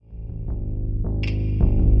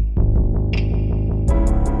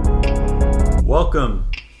Welcome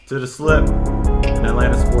to The Slip, an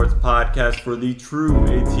Atlanta sports podcast for the true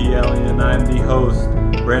ATLian. I'm the host,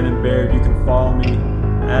 Brandon Baird. You can follow me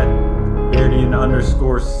at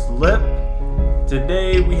Bairdian_slip.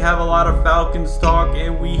 Today we have a lot of Falcons talk,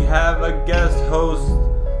 and we have a guest host,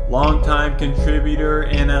 longtime contributor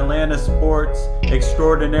in Atlanta sports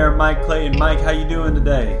extraordinaire, Mike Clayton. Mike, how you doing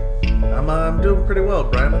today? I'm doing pretty well,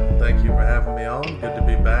 Brandon. Thank you for having me on. Good to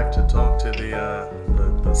be back to talk to the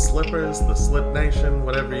Slippers, the Slip Nation,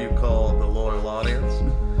 whatever you call the loyal audience.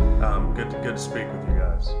 Good to speak with you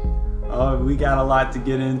guys. We got a lot to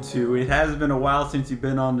get into. It has been a while since you've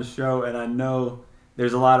been on the show, and I know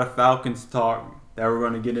there's a lot of Falcons talk that we're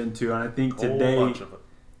going to get into, and I think today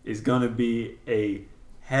is going to be a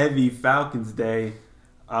heavy Falcons day.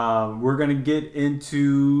 We're going to get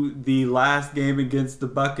into the last game against the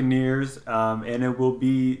Buccaneers, and it will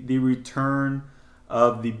be the return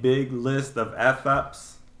of the big list of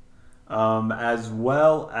F-ups, as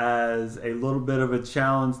well as a little bit of a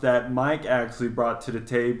challenge that Mike actually brought to the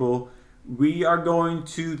table. We are going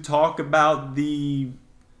to talk about the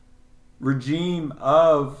regime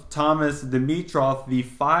of Thomas Dimitroff, the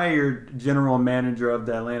fired general manager of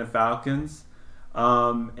the Atlanta Falcons,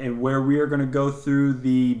 and where we are going to go through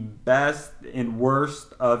the best and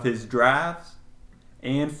worst of his drafts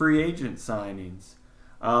and free agent signings.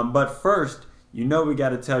 But first, you know we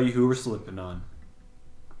got to tell you who we're slipping on.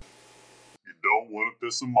 You don't want to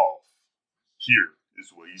piss him off. Here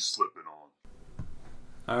is what he's slipping on.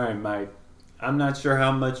 All right, Mike. I'm not sure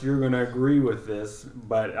how much you're going to agree with this,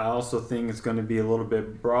 but I also think it's going to be a little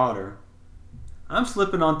bit broader. I'm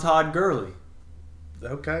slipping on Todd Gurley.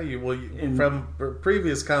 Okay, from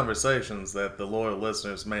previous conversations that the loyal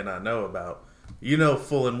listeners may not know about, you know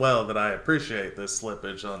full and well that I appreciate this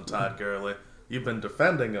slippage on Todd Gurley. You've been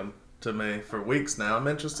defending him to me for weeks now. I'm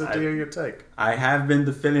interested to hear your take. I have been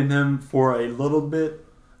defending him for a little bit,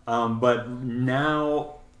 but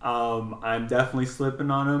now I'm definitely slipping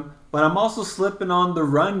on him. But I'm also slipping on the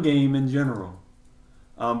run game in general.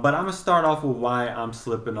 But I'm going to start off with why I'm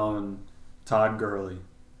slipping on Todd Gurley.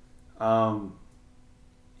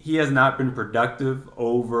 He has not been productive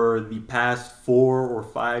over the past 4 or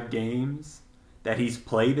 5 games that he's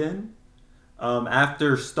played in.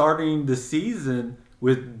 After starting the season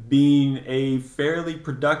with being a fairly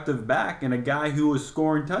productive back and a guy who was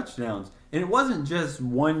scoring touchdowns. And it wasn't just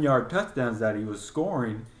 1-yard touchdowns that he was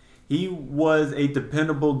scoring. He was a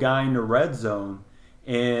dependable guy in the red zone.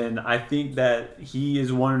 And I think that he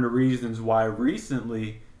is one of the reasons why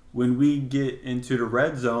recently, when we get into the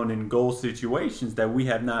red zone in goal situations, that we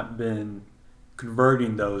have not been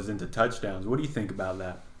converting those into touchdowns. What do you think about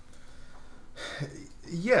that?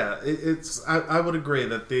 Yeah, I would agree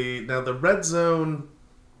that the red zone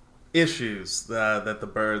issues that the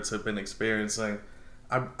Birds have been experiencing,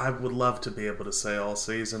 I would love to be able to say all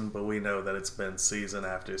season, but we know that it's been season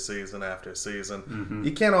after season after season. Mm-hmm.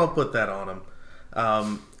 You can't all put that on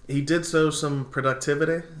him. He did show some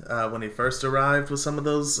productivity when he first arrived with some of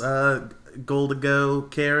those goal-to-go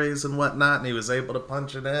carries and whatnot, and he was able to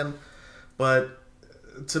punch it in. But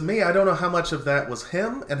to me, I don't know how much of that was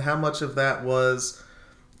him and how much of that was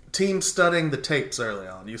teams studying the tapes early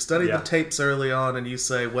on. You study the tapes early on and you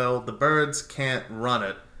say, well, the Birds can't run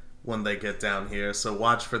it when they get down here, so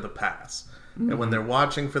watch for the pass. Mm-hmm. And when they're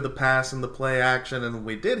watching for the pass and the play action, and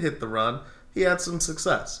we did hit the run, he had some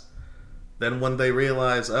success. Then when they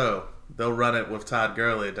realize, they'll run it with Todd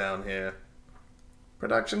Gurley down here,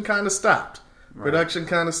 production kind of stopped. Right. Production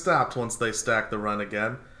kind of stopped once they stacked the run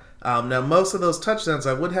again. Now, most of those touchdowns,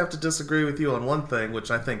 I would have to disagree with you on one thing,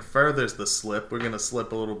 which I think furthers the slip. We're going to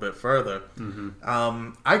slip a little bit further.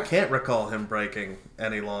 Mm-hmm. I can't recall him breaking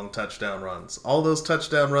any long touchdown runs. All those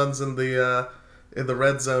touchdown runs in the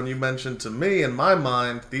red zone you mentioned, to me, in my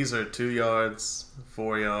mind, these are 2 yards,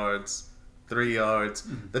 4 yards, 3 yards.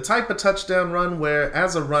 Mm-hmm. The type of touchdown run where,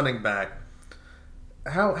 as a running back,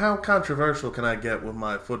 how controversial can I get with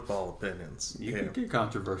my football opinions? You can get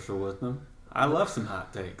controversial with them. I love some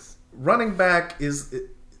hot takes. Running back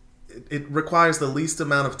it requires the least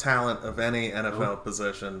amount of talent of any NFL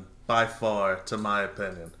position by far, to my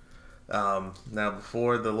opinion. Now,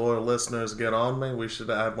 before the loyal listeners get on me,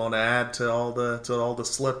 I want to add to all the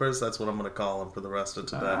slippers. That's what I'm going to call them for the rest of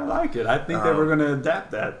today. I like it. I think that we're going to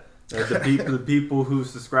adapt that. The people who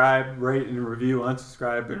subscribe, rate, and review,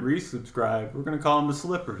 unsubscribe, and resubscribe, we're going to call them the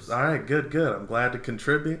slippers. All right, good. I'm glad to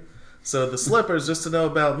contribute. So the slippers, just to know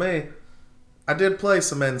about me, I did play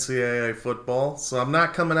some NCAA football, so I'm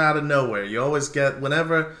not coming out of nowhere. You always get,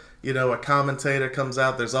 whenever, a commentator comes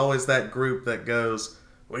out, there's always that group that goes,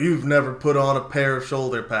 well, you've never put on a pair of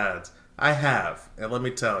shoulder pads. I have, and let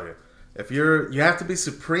me tell you, if you have to be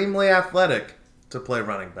supremely athletic to play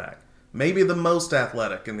running back. Maybe the most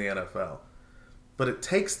athletic in the NFL. But it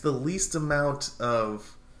takes the least amount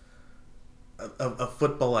of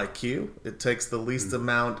football IQ. It takes the least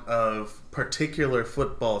amount of particular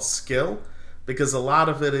football skill, because a lot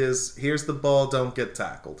of it is, here's the ball, don't get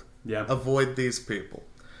tackled. Yeah. Avoid these people.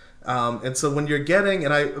 And so when you're getting,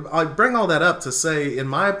 and I bring all that up to say, in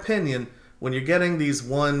my opinion, when you're getting these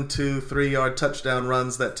 1, 2, 3 yard touchdown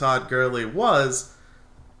runs that Todd Gurley was,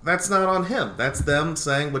 that's not on him. That's them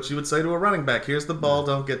saying what you would say to a running back. Here's the ball,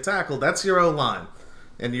 don't get tackled. That's your O-line.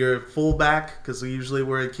 And your fullback, because usually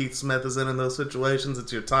where Keith Smith is in those situations,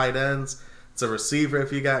 it's your tight ends. It's a receiver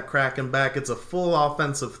if you got cracking back. It's a full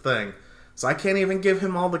offensive thing. So I can't even give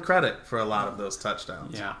him all the credit for a lot of those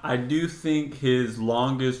touchdowns. Yeah, I do think his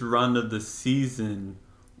longest run of the season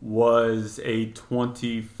was a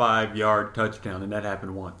 25-yard touchdown, and that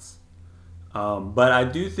happened once. But I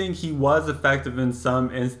do think he was effective in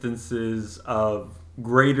some instances of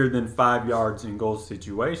greater than 5 yards in goal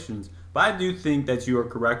situations. But I do think that you are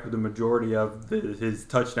correct with the majority of his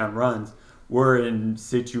touchdown runs were in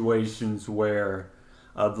situations where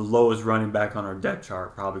the lowest running back on our depth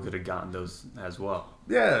chart probably could have gotten those as well.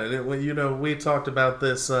 Yeah, we talked about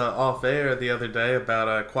this off air the other day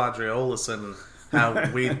about Quadri Olison and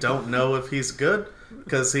how we don't know if he's good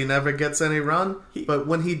because he never gets any run. But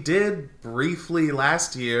when he did briefly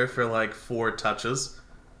last year for like 4 touches,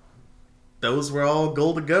 those were all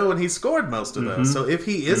goal to go, and he scored most of those. So if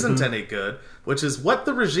he isn't any good, which is what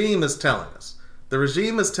the regime is telling us, the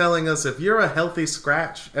regime is telling us if you're a healthy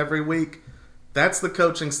scratch every week, that's the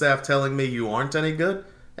coaching staff telling me you aren't any good,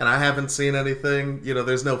 and I haven't seen anything.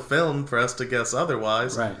 There's no film for us to guess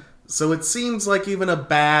otherwise. Right. So it seems like even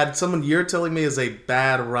someone you're telling me is a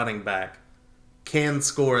bad running back can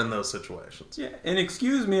score in those situations. Yeah, and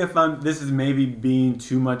excuse me if this is maybe being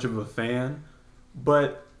too much of a fan,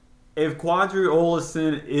 but if Quadri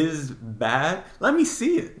Olison is bad, let me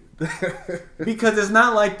see it. Because it's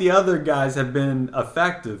not like the other guys have been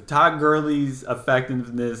effective. Todd Gurley's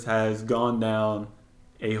effectiveness has gone down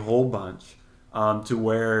a whole bunch to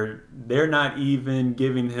where they're not even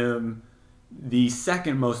giving him the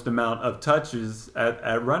second most amount of touches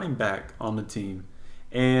at running back on the team.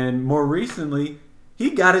 And more recently,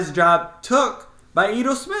 he got his job took by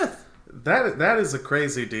Ito Smith. That is a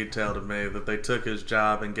crazy detail to me, that they took his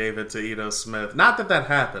job and gave it to Ito Smith. Not that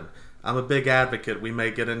happened. I'm a big advocate. We may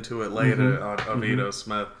get into it later of Ito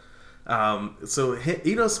Smith. So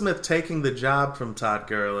Ito Smith taking the job from Todd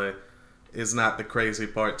Gurley is not the crazy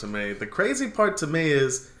part to me. The crazy part to me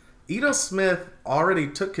is Ito Smith already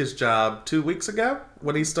took his job 2 weeks ago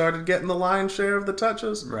when he started getting the lion's share of the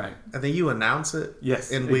touches. Right. And then you announce it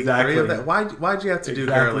in week 3 of that. Why'd you have to do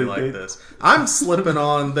Gurley like this? I'm slipping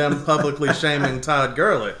on them publicly shaming Todd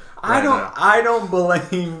Gurley. I don't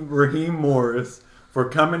blame Raheem Morris for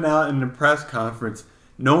coming out in the press conference,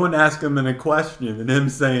 no one asked him a question, and him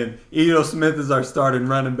saying, Ito Smith is our starting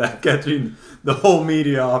running back, catching the whole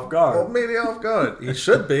media off guard. He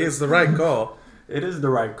should be. It's the right call. It is the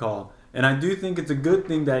right call. And I do think it's a good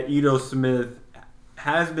thing that Ito Smith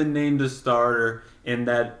has been named a starter, and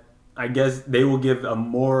that I guess they will give a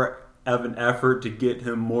more of an effort to get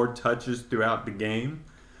him more touches throughout the game.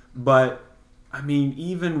 But, I mean,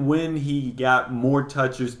 even when he got more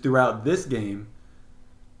touches throughout this game,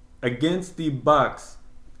 against the Bucs,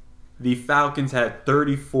 the Falcons had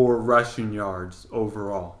 34 rushing yards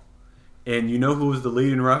overall. And you know who was the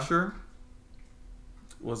leading rusher?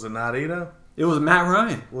 Was it not Ito? It was Matt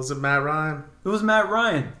Ryan. Was it Matt Ryan? It was Matt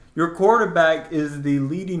Ryan. Your quarterback is the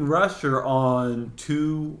leading rusher on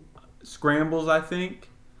 2 scrambles, I think.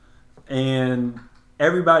 And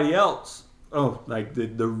everybody else,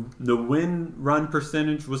 the win-run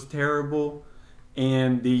percentage was terrible.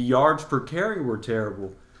 And the yards per carry were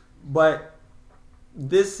terrible. But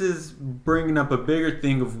this is bringing up a bigger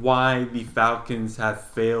thing of why the Falcons have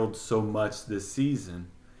failed so much this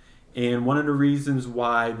season. And one of the reasons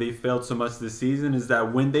why they failed so much this season is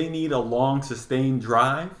that when they need a long, sustained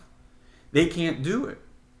drive, they can't do it.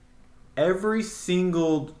 Every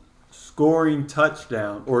single scoring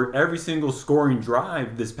touchdown or every single scoring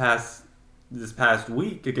drive this past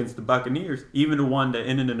week against the Buccaneers, even the one that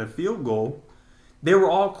ended in a field goal, they were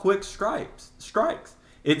all quick strikes.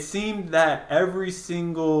 It seemed that every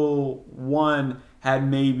single one had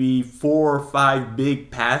maybe 4 or 5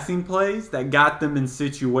 big passing plays that got them in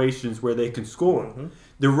situations where they can score. Mm-hmm.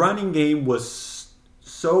 The running game was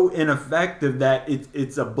so ineffective that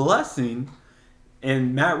it's a blessing,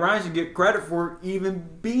 and Matt Ryan should get credit for even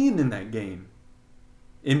being in that game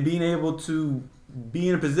and being able to be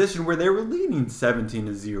in a position where they were leading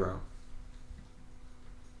 17-0.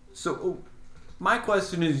 So my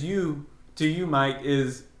question is to to you, Mike,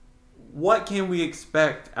 is what can we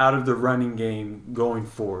expect out of the running game going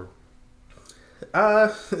forward?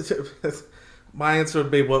 My answer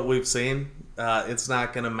would be what we've seen. It's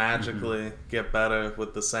not going to magically get better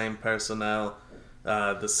with the same personnel,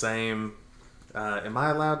 the same. Am I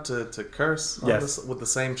allowed to curse? Yes. With the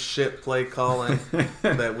same shit play calling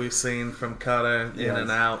that we've seen from Cutter in and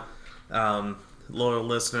out. Loyal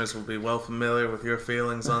listeners will be well familiar with your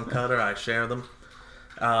feelings on Cutter. I share them.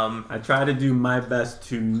 I try to do my best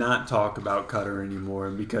to not talk about Cutter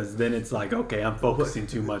anymore because then it's like, okay, I'm focusing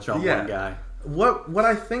too much on one guy. What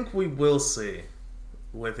I think we will see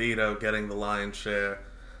with Ito getting the lion's share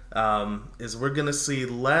is we're going to see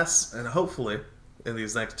less, and hopefully in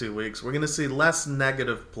these next 2 weeks, we're going to see less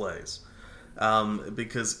negative plays.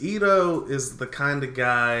 Because Ito is the kind of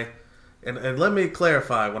guy, and let me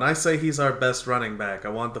clarify, when I say he's our best running back, I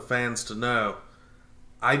want the fans to know,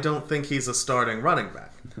 I don't think he's a starting running back.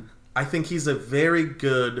 I think he's a very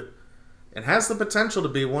good, and has the potential to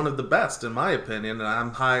be one of the best, in my opinion, and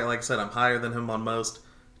I'm high, like I said, I'm higher than him on most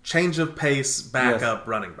change of pace backup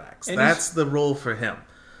running backs. And that's the role for him.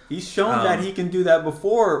 He's shown that he can do that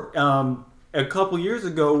before. A couple years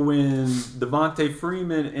ago when Devontae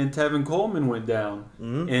Freeman and Tevin Coleman went down,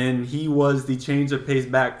 and he was the change of pace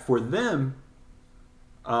back for them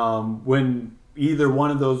when either one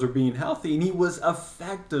of those were being healthy, and he was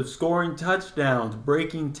effective, scoring touchdowns,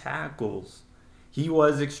 breaking tackles. He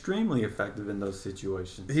was extremely effective in those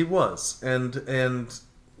situations. He was. And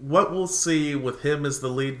what we'll see with him as the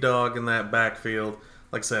lead dog in that backfield,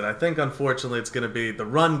 like I said, I think unfortunately it's going to be the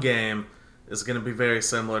run game is going to be very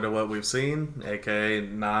similar to what we've seen, aka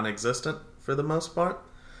non-existent for the most part.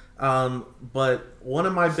 But one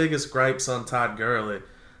of my biggest gripes on Todd Gurley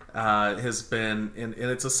has been, and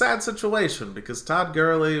it's a sad situation because Todd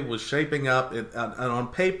Gurley was shaping up, and on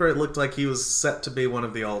paper it looked like he was set to be one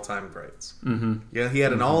of the all-time greats. Yeah, he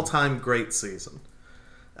had an all-time great season.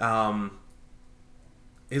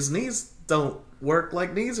 His knees don't work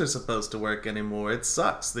like knees are supposed to work anymore. It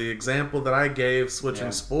sucks. The example that I gave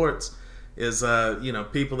switching sports is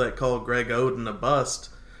people that call Greg Oden a bust.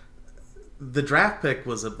 The draft pick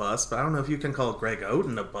was a bust, but I don't know if you can call Greg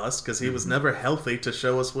Oden a bust because he was never healthy to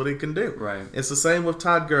show us what he can do. Right. It's the same with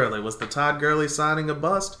Todd Gurley. Was the Todd Gurley signing a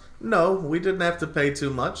bust? No, we didn't have to pay too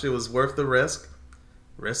much. It was worth the risk.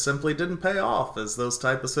 Risk simply didn't pay off, as those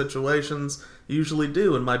type of situations usually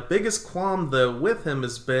do. And my biggest qualm, though, with him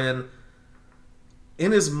has been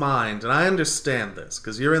in his mind, and I understand this,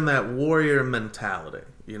 because you're in that warrior mentality.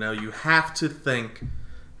 You know, you have to think,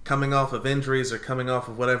 coming off of injuries or coming off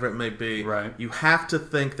of whatever it may be, you have to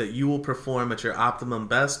think that you will perform at your optimum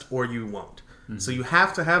best or you won't. So you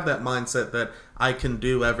have to have that mindset that I can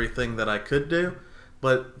do everything that I could do.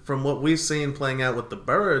 But from what we've seen playing out with the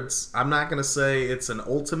Birds, I'm not going to say it's an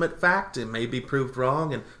ultimate fact. It may be proved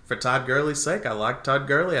wrong. And for Todd Gurley's sake, I like Todd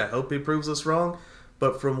Gurley. I hope he proves us wrong.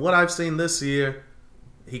 But from what I've seen this year,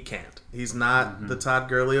 he can't. He's not the Todd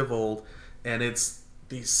Gurley of old. And it's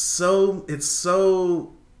so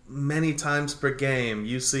many times per game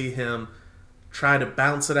you see him try to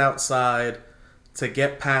bounce it outside to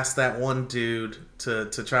get past that one dude to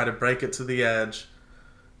try to break it to the edge.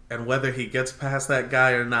 And whether he gets past that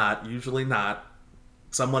guy or not, usually not,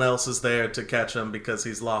 someone else is there to catch him because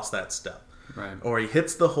he's lost that step. Right. Or he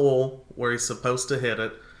hits the hole where he's supposed to hit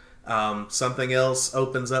it. Something else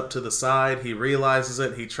opens up to the side. He realizes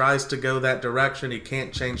it. He tries to go that direction. He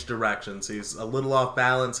can't change directions. He's a little off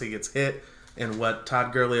balance. He gets hit. And what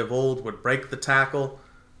Todd Gurley of old would break the tackle,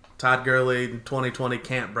 Todd Gurley in 2020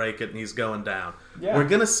 can't break it, and he's going down. Yeah. We're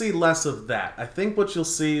going to see less of that. I think what you'll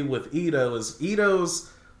see with Ito is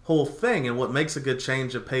Ito's whole thing, and what makes a good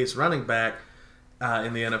change of pace running back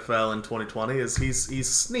in the NFL in 2020 is he's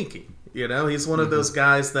sneaky. You know, he's one of those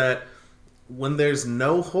guys that when there's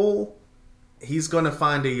no hole, he's going to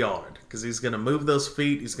find a yard because he's going to move those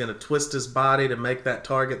feet. He's going to twist his body to make that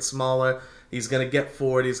target smaller. He's going to get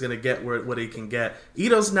forward. He's going to get what he can get.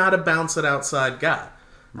 Ito's not a bounce it outside guy.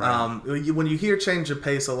 Right. When you hear change of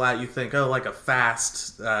pace a lot, you think, oh, like a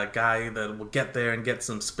fast guy that will get there and get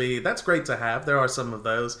some speed. That's great to have. There are some of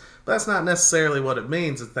those. But that's not necessarily what it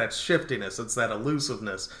means. It's that shiftiness. It's that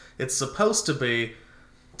elusiveness. It's supposed to be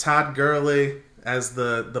Todd Gurley as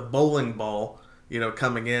the bowling ball,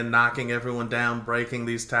 coming in, knocking everyone down, breaking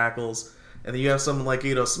these tackles. And then you have someone like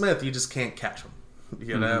Ito Smith, you just can't catch him.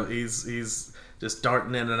 He's just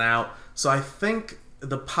darting in and out. So I think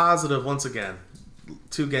the positive, once again,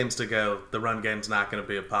 2 games to go, the run game's not going to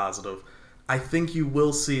be a positive. I think you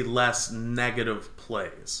will see less negative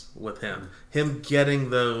plays with him. Him getting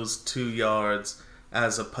those 2 yards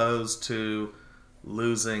as opposed to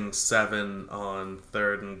losing 7 on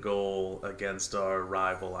 3rd and goal against our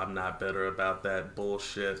rival. I'm not bitter about that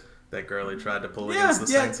bullshit that Gurley tried to pull against the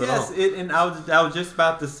Saints at all. And I was just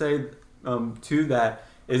about to say to that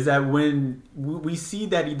is that when we see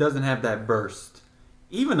that he doesn't have that burst,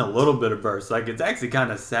 even a little bit of burst, like it's actually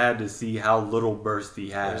kind of sad to see how little burst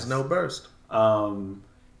he has. There's no burst.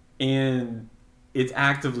 And it's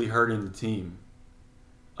actively hurting the team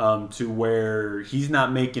to where he's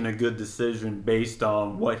not making a good decision based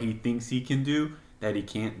on what he thinks he can do that he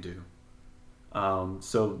can't do.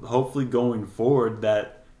 So hopefully going forward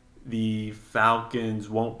that the Falcons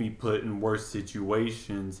won't be put in worse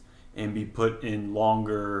situations and be put in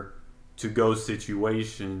longer to-go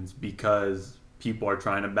situations because people are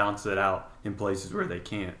trying to bounce it out in places where they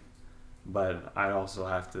can't. But I also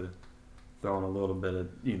have to throw in a little bit of,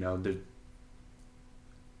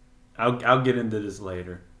 I'll get into this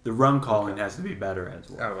later. The run calling has to be better as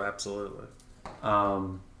well. Oh, absolutely.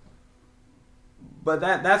 But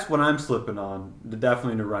that's what I'm slipping on.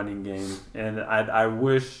 Definitely the running game, and I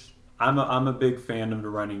wish I'm a big fan of the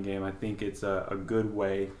running game. I think it's a good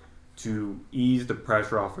way to ease the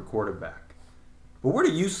pressure off a quarterback. But what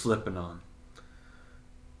are you slipping on?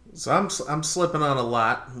 So I'm slipping on a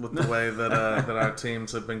lot with the way that that our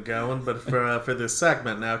teams have been going. But for this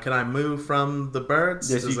segment now, can I move from the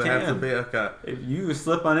Birds? Yes, Does you it can. have to be okay? If you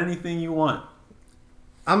slip on anything you want.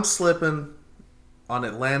 I'm slipping on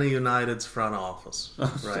Atlanta United's front office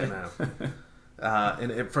right now.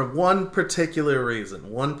 And for one particular reason,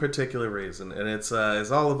 and it's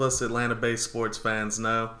as all of us Atlanta-based sports fans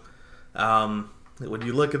know, when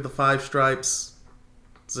you look at the Five Stripes,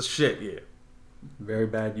 it's a shit year. Very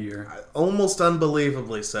bad year. Almost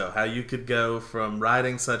unbelievably so. How you could go from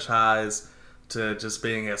riding such highs to just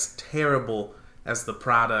being as terrible as the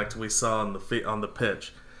product we saw on the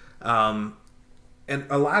pitch. And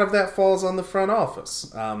a lot of that falls on the front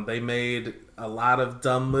office. They made a lot of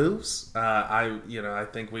dumb moves. I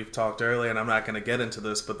think we've talked earlier, and I'm not going to get into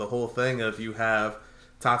this, but the whole thing of you have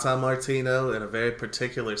Tata Martino in a very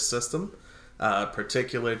particular system,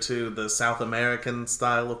 particular to the South American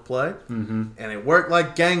style of play. Mm-hmm. And it worked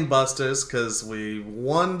like gangbusters because we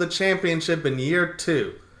won the championship in year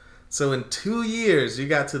 2. So in 2 years, you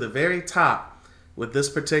got to the very top with this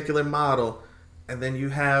particular model. And then you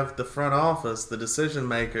have the front office, the decision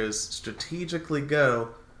makers, strategically go,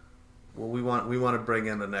 well, we want to bring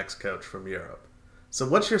in the next coach from Europe. So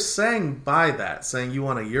what you're saying by that, saying you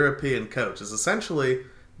want a European coach, is essentially,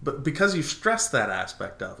 but because you stress that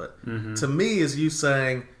aspect of it, mm-hmm. to me is you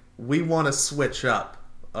saying we want to switch up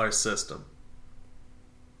our system.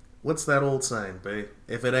 What's that old saying, B?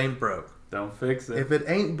 If it ain't broke, don't fix it. If it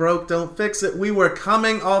ain't broke, don't fix it. We were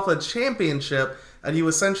coming off a championship, and you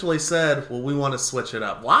essentially said, well, we want to switch it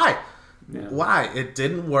up. Why? Yeah. Why? It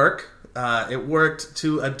didn't work. It worked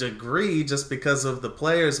to a degree just because of the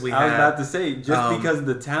players we had. I was about to say, just because of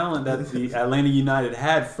the talent that the Atlanta United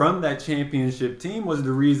had from that championship team was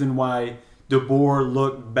the reason why De Boer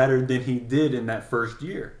looked better than he did in that first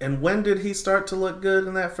year. And when did he start to look good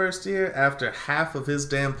in that first year? After half of his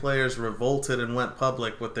damn players revolted and went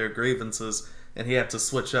public with their grievances, and he had to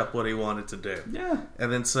switch up what he wanted to do. Yeah.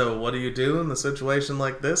 And then so what do you do in a situation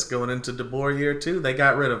like this? Going into De Boer year 2, they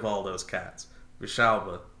got rid of all those cats.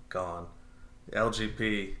 Vishalba, gone.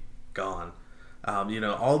 LGP, gone.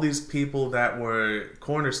 All these people that were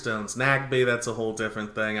cornerstones. Nagby, that's a whole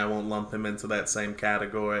different thing. I won't lump him into that same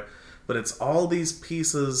category. But it's all these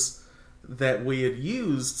pieces that we had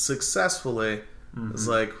used successfully. Mm-hmm. It's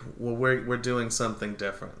like, well, we're doing something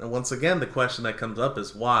different. And once again, the question that comes up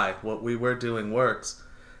is why? What we were doing works.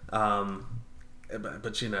 But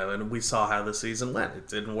and we saw how the season went. It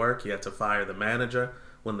didn't work. You had to fire the manager.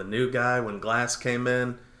 When Glass came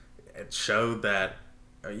in, it showed that,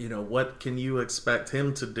 what can you expect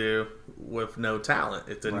him to do with no talent?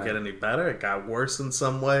 It didn't get any better. It got worse in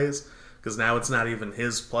some ways because now it's not even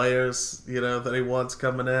his players, that he wants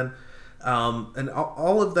coming in. And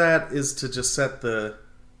all of that is to just set the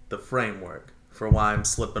framework for why I'm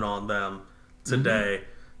slipping on them today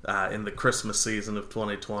in the Christmas season of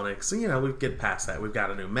 2020. So, we get past that. We've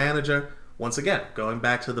got a new manager. Once again, going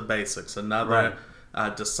back to the basics. Another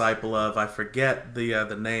disciple of, I forget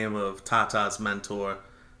the name of Tata's mentor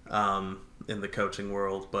in the coaching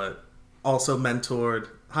world, but also mentored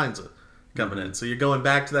Heinze coming in. So you're going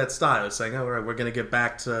back to that style, saying, all right, we're going to get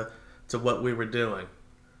back to what we were doing.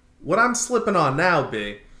 What I'm slipping on now,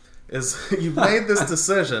 B, is you've made this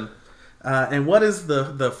decision, and what is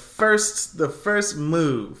the first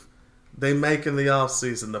move they make in the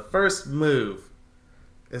offseason? The first move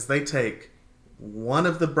is they take one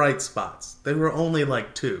of the bright spots. They were only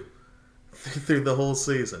like 2 through the whole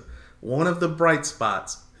season. one of the bright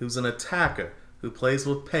spots, who's an attacker, who plays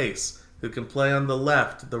with pace, who can play on the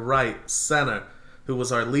left, the right, center, who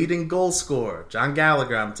was our leading goal scorer, John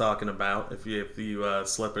Gallagher I'm talking about, if you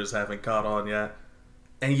Slippers haven't caught on yet,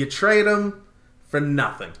 and you trade him for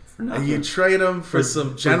nothing. And you trade him for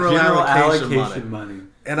some general allocation money.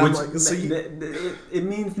 And I'm like, so it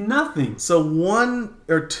means nothing. So one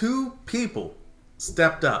or two people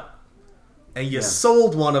stepped up, and you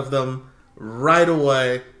sold one of them right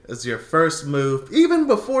away as your first move, even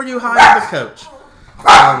before you hired the coach.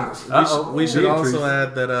 We should also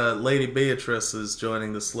add that Lady Beatrice is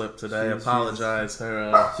joining the slip today. Apologize.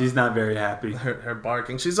 She's not very happy. Her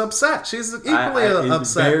barking. She's upset. She's equally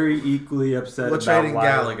upset. Very equally upset with trading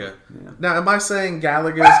Gallagher. Yeah. Now, am I saying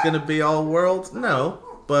Gallagher is going to be all world? No,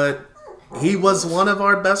 but he was one of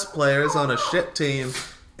our best players on a shit team,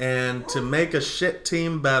 and to make a shit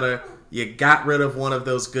team better, you got rid of one of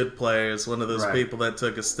those good players, one of those people that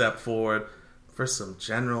took a step forward for some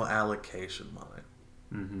general allocation money.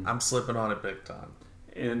 Mm-hmm. I'm slipping on it big time.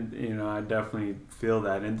 And, I definitely feel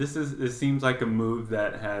that. And this seems like a move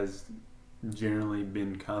that has generally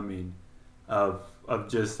been coming of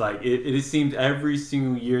just like, it seems every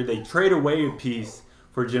single year they trade away a piece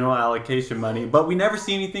for general allocation money, but we never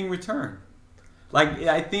see anything return. Like,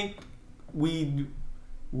 I think we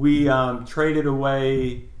traded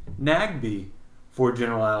away Nagby for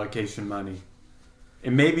general allocation money.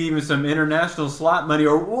 And maybe even some international slot money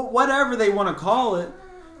or whatever they want to call it.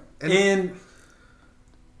 And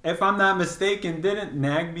if I'm not mistaken, didn't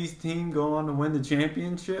Nagby's team go on to win the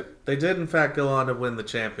championship? They did, in fact, go on to win the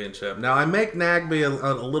championship. Now, I make Nagby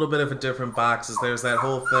a little bit of a different box, as there's that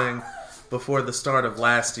whole thing before the start of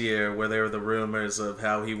last year where there were the rumors of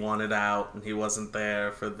how he wanted out and he wasn't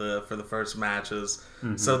there for the first matches.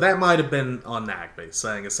 Mm-hmm. So that might have been on Nagby,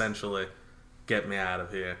 saying essentially, get me out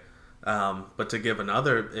of here. But to give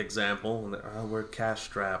another example, we're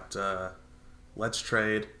cash-strapped. Let's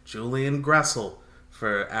trade Julian Gressel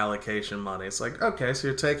for allocation money. It's like, okay, so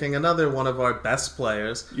you're taking another one of our best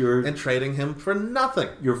players and trading him for nothing.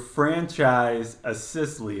 Your franchise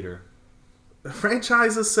assist leader.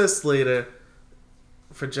 Franchise assist leader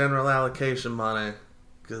for general allocation money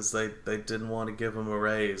because they didn't want to give him a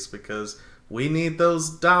raise because we need those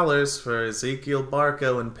dollars for Ezekiel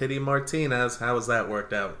Barco and Pity Martinez. How has that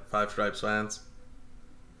worked out, Five Stripes fans?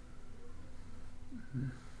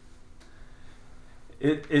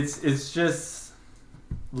 It's just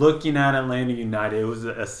looking at Atlanta United. It was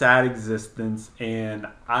a sad existence, and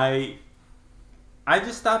I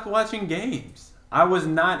just stopped watching games. I was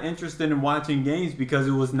not interested in watching games because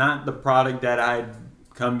it was not the product that I'd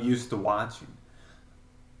come used to watching.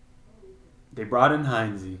 They brought in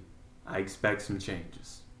Heinze. I expect some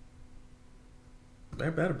changes.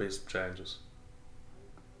 There better be some changes.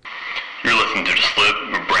 You're listening to The Slip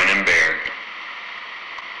with Brandon Baird.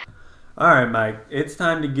 All right, Mike. It's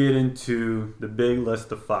time to get into the big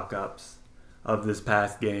list of fuck-ups of this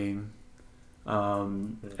past game.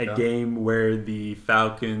 A game where the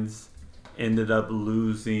Falcons ended up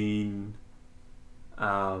losing,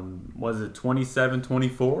 was it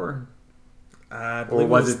 27-24? Or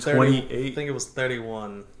was it 28? I think it was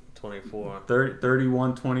 31-24.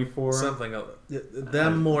 31-24? Something else.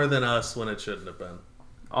 Them more than us when it shouldn't have been.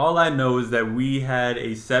 All I know is that we had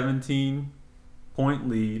a 17-point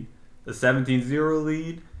lead, a 17-0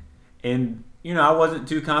 lead, and, I wasn't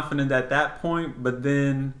too confident at that point, but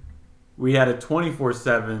then we had a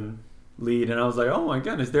 24-7 lead, and I was like, oh my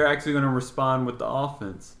goodness, they're actually going to respond with the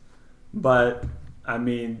offense. But, I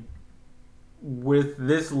mean, with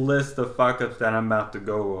this list of fuck-ups that I'm about to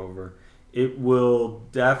go over, it will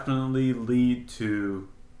definitely lead to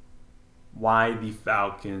why the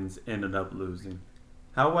Falcons ended up losing.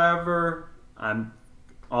 However, I'm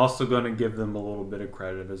also going to give them a little bit of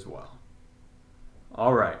credit as well.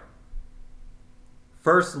 All right.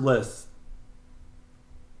 First list.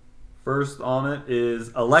 First on it is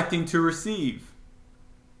electing to receive.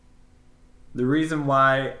 The reason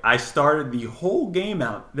why I started the whole game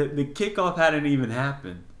out, the kickoff hadn't even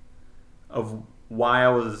happened, of why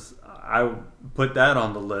I put that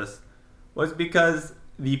on the list, was because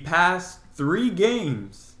the past 3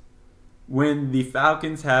 games when the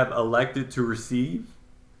Falcons have elected to receive,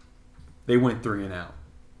 they went 3 and out.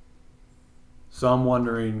 So I'm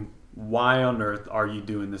wondering, why on earth are you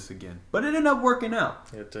doing this again? But it ended up working out.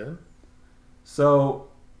 It did. So,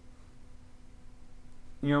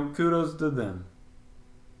 kudos to them.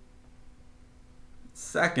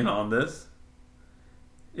 Second on this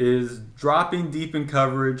is dropping deep in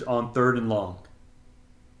coverage on 3rd and long.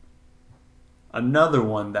 Another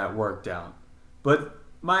one that worked out. But,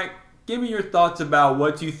 Mike, give me your thoughts about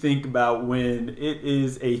what you think about when it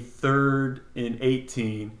is a 3rd and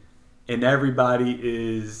 18 and everybody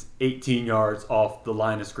is 18 yards off the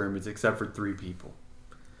line of scrimmage except for 3 people.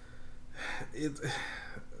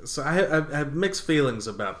 So I have mixed feelings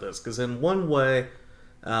about this, because in one way,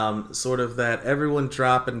 sort of that everyone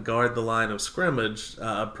drop and guard the line of scrimmage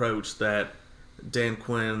approach that Dan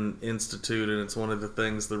Quinn instituted, and it's one of the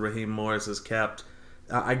things that Raheem Morris has kept.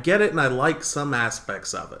 I get it, and I like some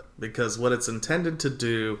aspects of it, because what it's intended to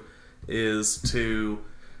do is to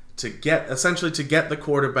get the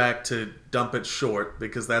quarterback to dump it short,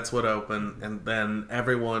 because that's what open, and then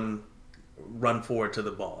everyone run forward to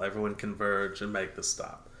the ball. Everyone converge and make the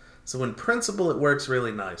stop. So in principle, it works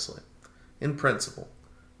really nicely. In principle.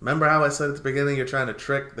 Remember how I said at the beginning you're trying to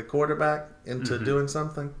trick the quarterback into doing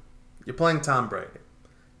something? You're playing Tom Brady.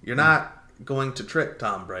 You're not going to trick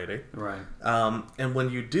Tom Brady. Right. And when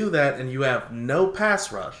you do that and you have no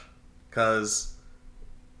pass rush, because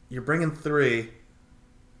you're bringing 3,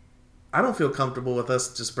 I don't feel comfortable with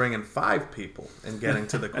us just bringing 5 people and getting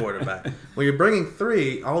to the quarterback. When you're bringing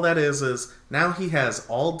 3, all that is now he has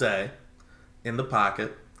all day in the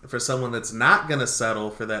pocket for someone that's not going to settle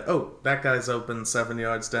for that. Oh, that guy's open 7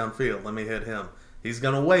 yards downfield. Let me hit him. He's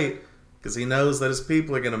going to wait because he knows that his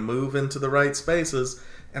people are going to move into the right spaces.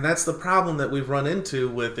 And that's the problem that we've run into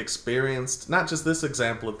with experienced, not just this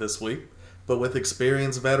example of this week, but with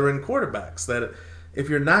experienced veteran quarterbacks. That if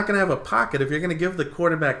you're not going to have a pocket, if you're going to give the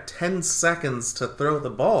quarterback 10 seconds to throw the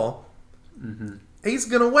ball, he's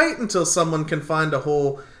going to wait until someone can find a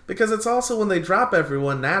hole. Because it's also when they drop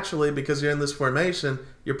everyone, naturally, because you're in this formation,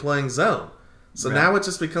 you're playing zone. So now it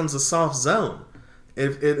just becomes a soft zone.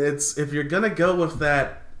 If you're going to go with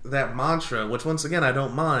that mantra, which once again I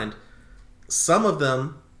don't mind, some of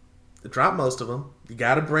them, drop most of them, you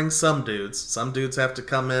got to bring some dudes. Some dudes have to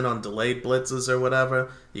come in on delayed blitzes or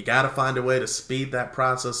whatever. You got to find a way to speed that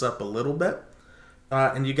process up a little bit.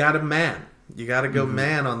 And you got to man. You got to go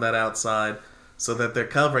man on that outside so that they're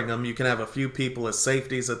covering them. You can have a few people as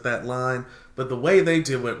safeties at that line. But the way they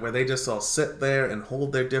do it, where they just all sit there and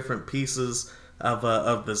hold their different pieces of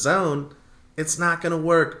the zone, it's not going to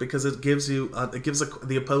work, because it gives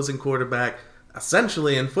the opposing quarterback,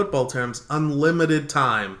 essentially in football terms, unlimited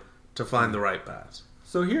time to find the right pass.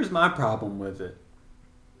 So here's my problem with it.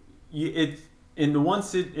 In one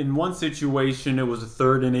situation, it was a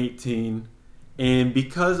 3rd and 18, and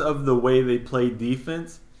because of the way they played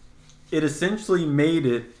defense, it essentially made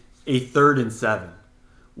it a 3rd and 7,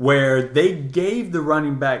 where they gave the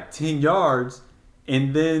running back 10 yards,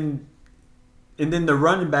 and then the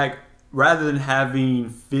running back, rather than having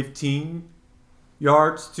 15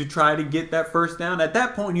 yards to try to get that first down, at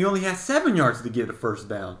that point he only had 7 yards to get a first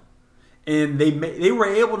down. And they were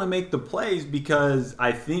able to make the plays because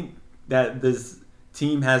I think that this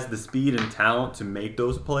team has the speed and talent to make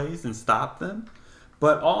those plays and stop them.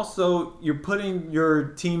 But also, you're putting your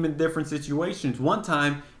team in different situations. One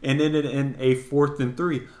time, it ended in a 4th and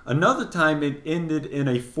 3. Another time, it ended in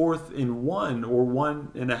a 4th and 1 or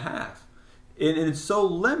 1.5. And it's so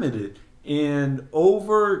limited. And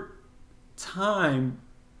over time,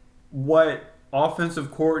 what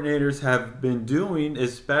offensive coordinators have been doing,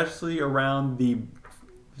 especially around the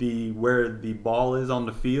where the ball is on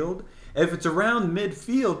the field, if it's around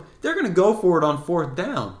midfield, they're going to go for it on 4th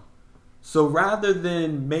down. So rather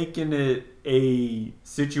than making it a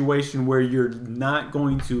situation where you're not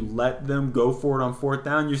going to let them go for it on 4th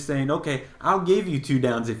down, you're saying, okay, I'll give you 2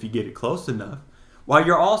 downs if you get it close enough, while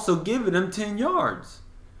you're also giving them 10 yards.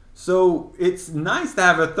 So it's nice to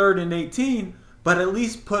have a 3rd and 18, but at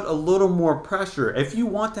least put a little more pressure. If you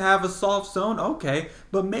want to have a soft zone, okay,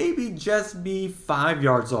 but maybe just be 5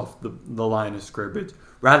 yards off the line of scrimmage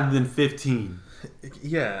rather than 15.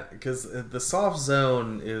 Yeah, because the soft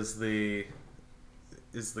zone is the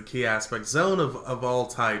key aspect. Zone of all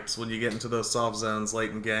types. When you get into those soft zones late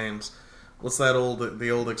in games, what's the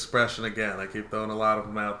old expression again? I keep throwing a lot of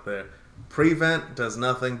them out there. Prevent does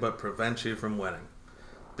nothing but prevent you from winning,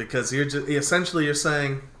 because you're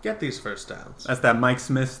saying get these first downs. That's that Mike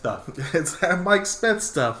Smith stuff. It's that Mike Smith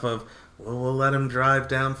stuff of, well, we'll let him drive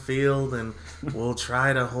downfield and we'll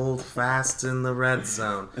try to hold fast in the red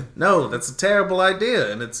zone. No, that's a terrible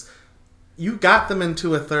idea. And you got them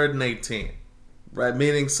into a 3rd and 18, right?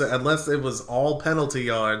 Meaning, so unless it was all penalty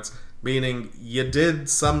yards, meaning you did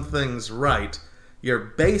some things right, your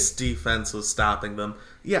base defense was stopping them.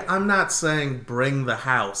 Yeah, I'm not saying bring the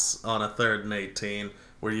house on a 3rd and 18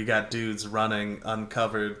 where you got dudes running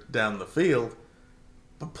uncovered down the field.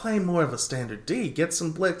 But play more of a standard D. Get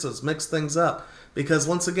some blitzes. Mix things up. Because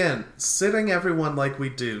once again, sitting everyone like we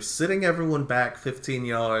do, sitting everyone back 15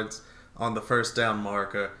 yards on the 1st down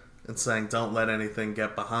marker, and saying, don't let anything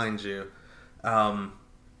get behind you.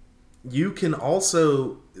 You can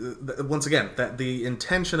also, once again, that the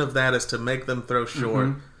intention of that is to make them throw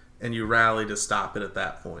short, and you rally to stop it at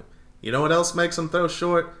that point. You know what else makes them throw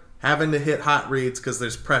short? Having to hit hot reads because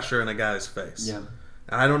there's pressure in a guy's face. Yeah.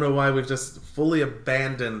 And I don't know why we've just fully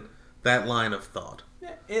abandoned that line of thought.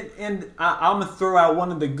 And I'm going to throw out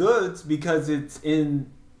one of the goods because it's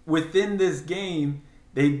within this game,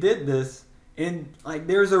 they did this. And like,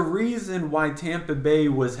 there's a reason why Tampa Bay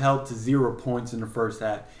was held to 0 points in the first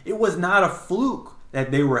half. It was not a fluke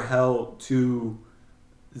that they were held to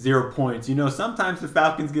 0 points. You know, sometimes the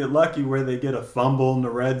Falcons get lucky where they get a fumble in the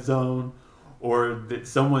red zone or that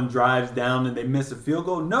someone drives down and they miss a field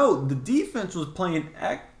goal. No, the defense was playing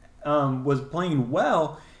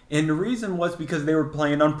well, and the reason was because they were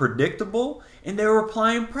playing unpredictable and they were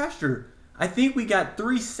applying pressure. I think we got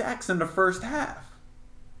 3 sacks in the first half.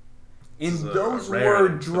 And those were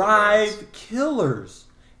drive killers.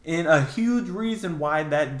 And a huge reason why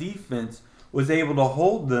that defense was able to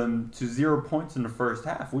hold them to 0 points in the first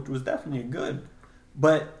half, which was definitely good.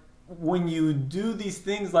 But when you do these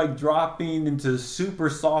things like dropping into super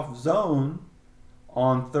soft zone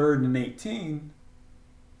on 3rd and 18,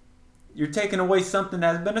 you're taking away something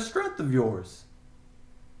that's been a strength of yours.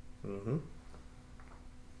 Mm-hmm.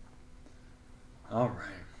 All right.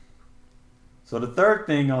 So the third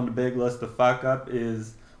thing on the big list to fuck up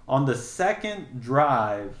is on the second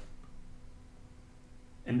drive,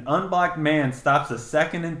 an unblocked man stops a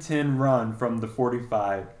 2nd and 10 run from the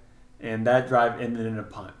 45, and that drive ended in a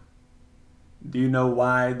punt. Do you know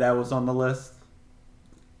why that was on the list?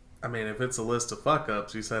 I mean, if it's a list of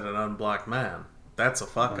fuck-ups, you said an unblocked man. That's a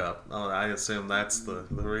fuck-up. Oh, I assume that's the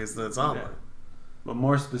reason it's on there. But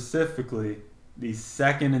more specifically, the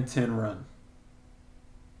 2nd and 10 run.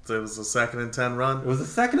 So it was a 2nd and 10 run? It was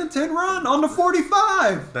a 2nd and 10 run on the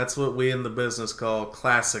 45. That's what we in the business call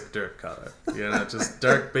classic Dirk Cutter. You know, just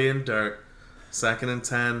Dirk being Dirk. 2nd and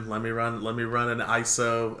 10. Let me run an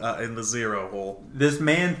ISO in the 0 hole. This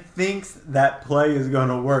man thinks that play is going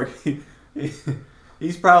to work.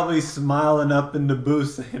 He's probably smiling up in the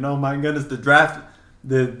booth saying, "Oh my goodness, the draft,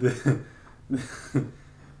 oh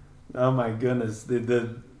my goodness,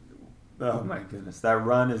 oh my goodness, that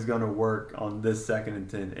run is going to work on this 2nd and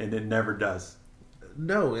 10," and it never does.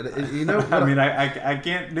 No, you know. I mean, I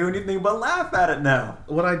can't do anything but laugh at it now.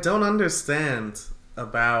 What I don't understand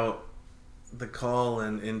about the call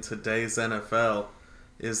in today's NFL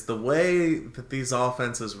is the way that these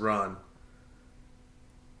offenses run.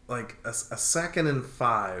 Like a 2nd and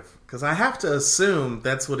 5, because I have to assume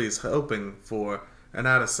that's what he's hoping for, and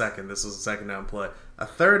not a second. This is a 2nd down play. A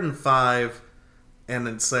 3rd and 5, and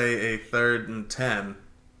then say a 3rd and 10.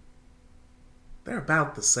 They're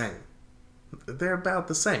about the same. They're about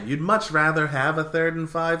the same. You'd much rather have a 3rd and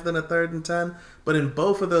 5 than a 3rd and 10, but in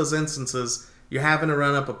both of those instances, you're having to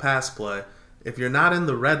run up a pass play. If you're not in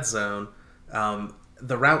the red zone,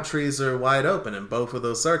 the route trees are wide open in both of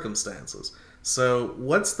those circumstances. So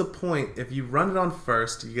what's the point if you run it on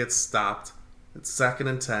first, you get stopped, it's 2nd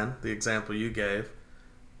and 10, the example you gave.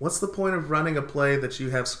 What's the point of running a play that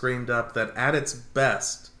you have screened up that at its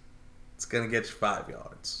best, it's going to get you 5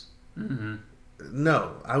 yards? Mm-hmm.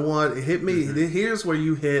 No, I want, hit me, here's where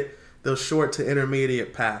you hit those short to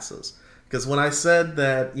intermediate passes. Because when I said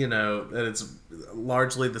that, you know, that it's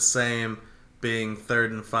largely the same being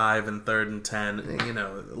 3rd and 5 and 3rd and 10, you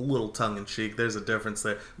know, a little tongue-in-cheek, there's a difference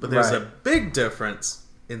there. But there's a big difference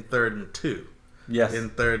in 3rd and 2. Yes.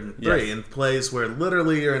 In 3rd and 3. In plays where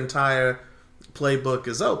literally your entire playbook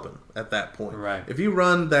is open at that point. Right. If you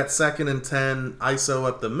run that 2nd and 10 ISO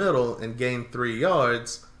up the middle and gain 3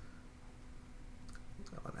 yards,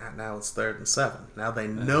 now it's 3rd and 7. Now they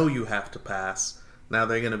know you have to pass. Now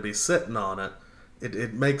they're going to be sitting on it.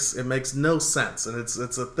 It makes no sense, and it's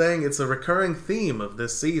a thing. It's a recurring theme of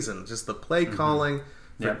this season. Just the play calling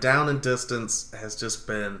for down and distance has just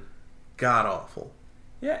been god awful.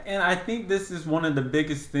 Yeah, and I think this is one of the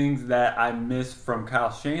biggest things that I miss from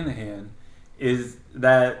Kyle Shanahan is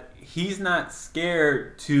that he's not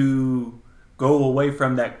scared to go away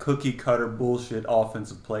from that cookie cutter bullshit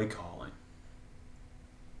offensive play calling.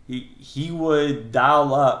 He would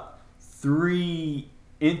dial up 3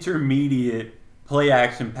 intermediate play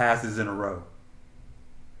action passes in a row.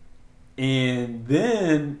 And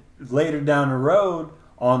then later down the road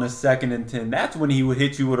on a 2nd and 10, that's when he would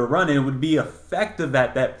hit you with a run, and it would be effective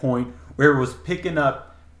at that point where it was picking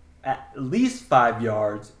up at least 5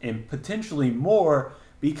 yards and potentially more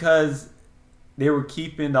because they were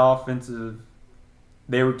keeping the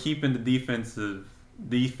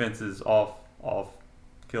defenses off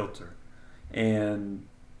kilter. And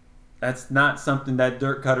That's not something that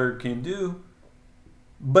Dirk Cutter can do,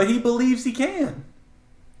 but he believes he can,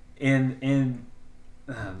 and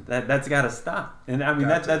that's got to stop. And I mean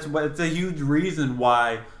that's what it's a huge reason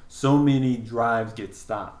why so many drives get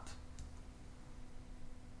stopped.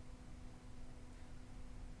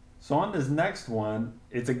 So on this next one,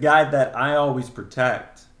 it's a guy that I always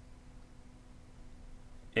protect,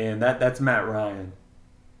 and that's Matt Ryan.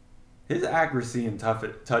 His accuracy and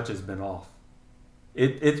touch has been off.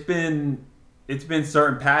 It's been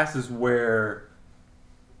certain passes where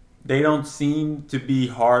they don't seem to be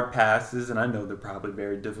hard passes, and I know they're probably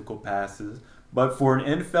very difficult passes. But for an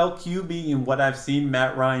NFL QB and what I've seen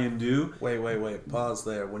Matt Ryan do... Wait. Pause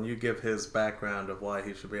there. When you give his background of why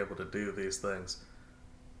he should be able to do these things.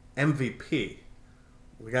 MVP.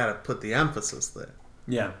 We got to put the emphasis there.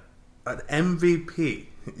 Yeah. An MVP.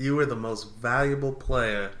 You are the most valuable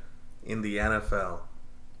player in the NFL.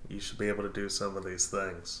 You should be able to do some of these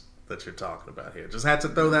things that you're talking about here. Just had to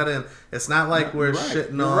throw that in. It's not like we're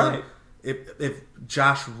shitting on... Right. If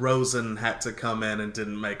Josh Rosen had to come in and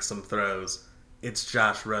didn't make some throws, it's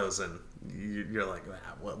Josh Rosen. You're like,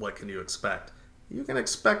 what can you expect? You can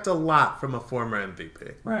expect a lot from a former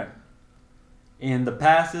MVP. Right. And the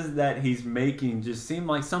passes that he's making just seem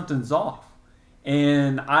like something's off.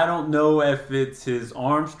 And I don't know if it's his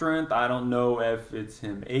arm strength. I don't know if it's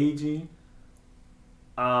him aging.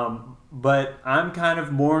 But I'm kind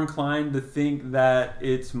of more inclined to think that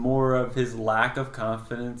it's more of his lack of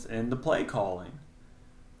confidence in the play calling.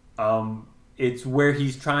 It's where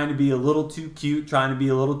he's trying to be a little too cute, trying to be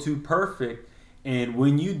a little too perfect. And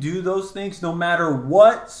when you do those things, no matter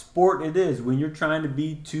what sport it is, when you're trying to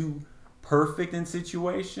be too perfect in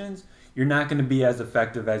situations, you're not going to be as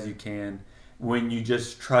effective as you can when you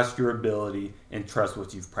just trust your ability and trust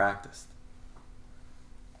what you've practiced.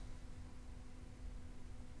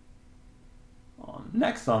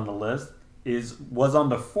 Next on the list was on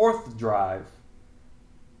the fourth drive.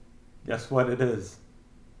 Guess what it is?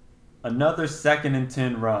 Another 2nd and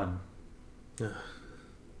 10 run.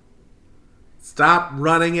 Stop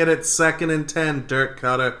running it at 2nd and 10, Dirk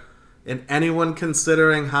Cutter. And anyone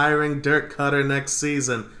considering hiring Dirk Cutter next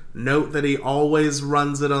season, note that he always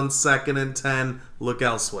runs it on 2nd and 10. Look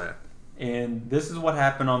elsewhere. And this is what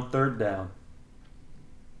happened on 3rd down.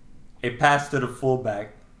 A pass to the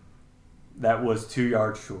fullback that was 2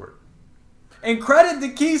 yards short. And credit to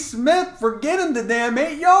Keith Smith for getting the damn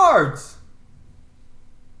 8 yards.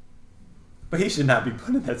 But he should not be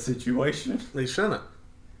put in that situation. He shouldn't.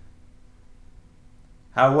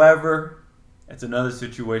 However, it's another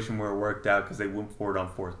situation where it worked out because they went for it on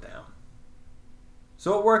 4th down.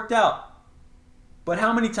 So it worked out. But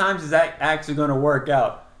how many times is that actually going to work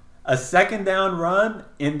out? A 2nd down run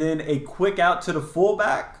and then a quick out to the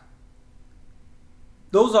fullback?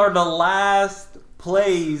 Those are the last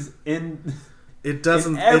plays in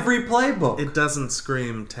every playbook. It doesn't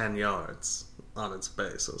scream 10 yards on its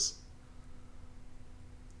basis.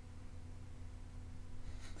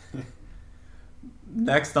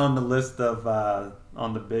 Next on the list of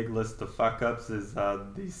on the big list of fuck ups is the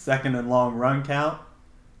 2nd and long run count.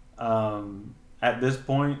 At this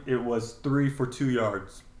point, it was 3 for 2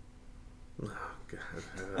 yards. Oh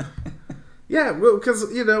God. Yeah, well, because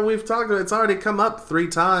we've talked about it's already come up 3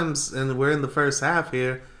 times, and we're in the first half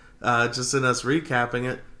here. Just in us recapping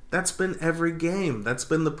it, that's been every game. That's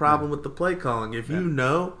been the problem with the play calling. If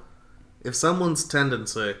if someone's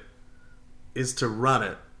tendency is to run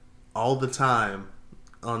it all the time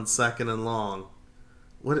on 2nd and long,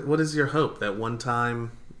 what is your hope that one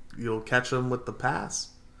time you'll catch them with the pass?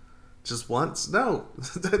 Just once? No,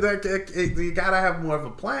 you gotta have more of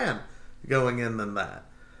a plan going in than that.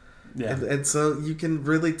 Yeah. And so you can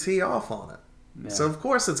really tee off on it. Yeah. So, of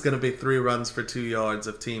course, it's going to be 3 runs for 2 yards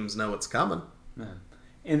if teams know it's coming. Yeah.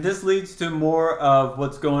 And this leads to more of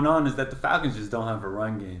what's going on is that the Falcons just don't have a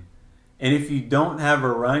run game. And if you don't have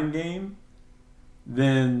a run game,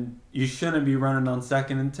 then you shouldn't be running on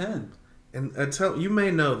 2nd and 10. And you may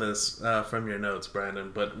know this from your notes,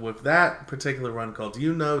 Brandon, but with that particular run call, do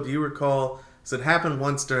you recall, so it happened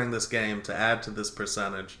once during this game to add to this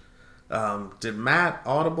percentage. Did Matt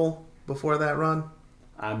audible before that run?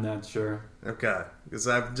 I'm not sure. Okay, because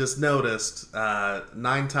I've just noticed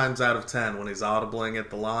 9 times out of 10 when he's audibling at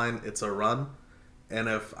the line, it's a run. And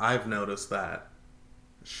if I've noticed that,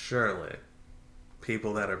 surely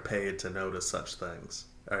people that are paid to notice such things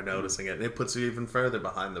are noticing it. And it puts you even further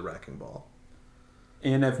behind the wrecking ball.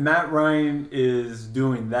 And if Matt Ryan is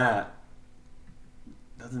doing that,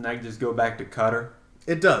 doesn't that just go back to Cutter?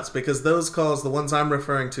 It does, because those calls, the ones I'm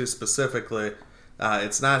referring to specifically,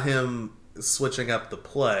 it's not him switching up the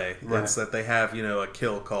play. Right. It's that they have, a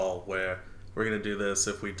kill call where we're going to do this.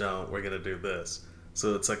 If we don't, we're going to do this.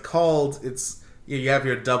 So it's a called, you have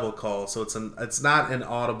your double call. So it's not an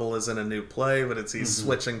audible as in a new play, but it's he's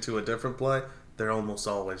switching to a different play. They're almost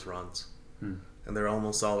always runs. And they're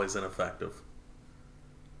almost always ineffective.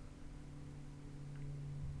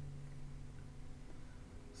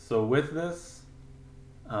 So with this,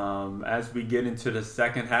 as we get into the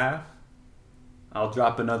second half, I'll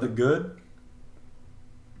drop another good.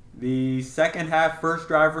 The second half first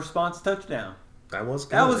drive response touchdown. That was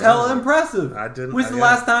good. That was hella impressive. When's the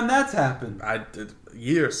last time that's happened? I did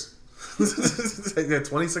years.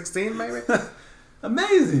 2016 maybe.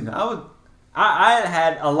 Amazing. I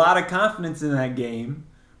had a lot of confidence in that game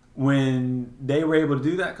when they were able to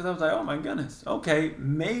do that because I was like, oh my goodness, okay,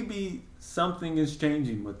 maybe something is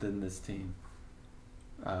changing within this team.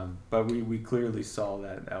 But we clearly saw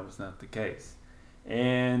that was not the case.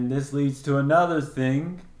 And this leads to another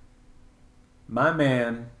thing. My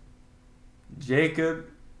man, Jacob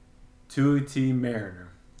Tuioti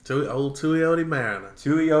Mariner. Old Tuioti Mariner.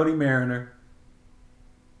 Tuioti Mariner.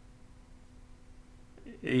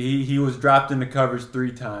 He was dropped into coverage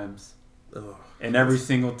 3 times. Oh. And every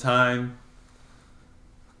single time,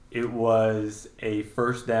 it was a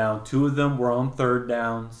first down. 2 of them were on third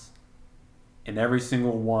downs. And every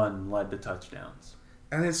single one led to touchdowns.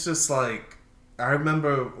 And it's just like, I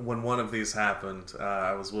remember when one of these happened,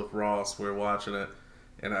 I was with Ross, we were watching it,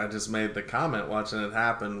 and I just made the comment watching it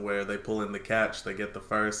happen where they pull in the catch, they get the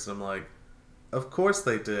first, and I'm like, of course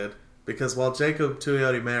they did, because while Jacob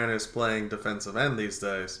Tuioti Mariner is playing defensive end these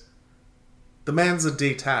days, the man's a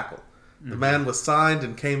D tackle. The man was signed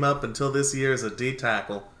and came up until this year as a D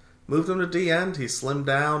tackle. Moved him to D end, he slimmed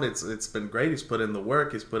down, it's been great, he's put in the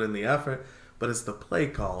work, he's put in the effort, but it's the play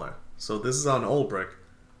caller. So this is on Ulbrich.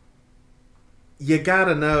 You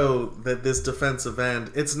gotta know that this defensive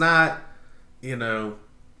end, it's not, the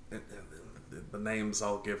names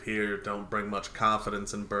I'll give here don't bring much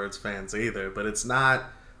confidence in Birds fans either, but it's not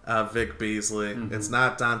Vic Beasley, it's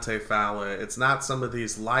not Dante Fowler, it's not some of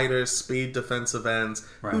these lighter speed defensive ends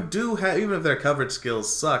who do have, even if their coverage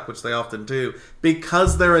skills suck, which they often do,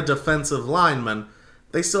 because they're a defensive lineman,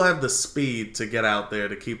 they still have the speed to get out there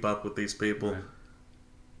to keep up with these people. Right.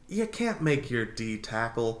 You can't make your D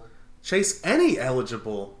tackle chase any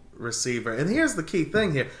eligible receiver. And here's the key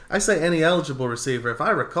thing here. I say any eligible receiver. If I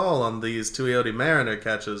recall on these Tuioti Mariner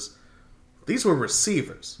catches, these were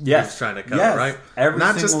receivers. Yes. He was trying to cover, right?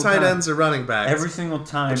 Not just tight ends or running backs. Every single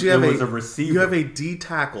time it was a receiver. You have a D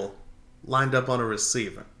tackle lined up on a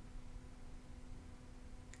receiver.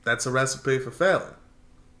 That's a recipe for failure.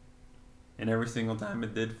 And every single time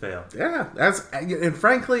it did fail. Yeah, and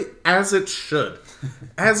frankly, as it should.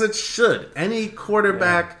 As it should. Any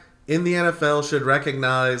quarterback in the NFL should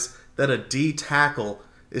recognize that a D tackle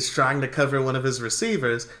is trying to cover one of his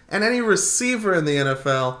receivers, and any receiver in the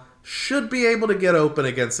NFL should be able to get open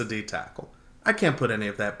against a D tackle. I can't put any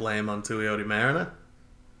of that blame on Tuioti Mariner.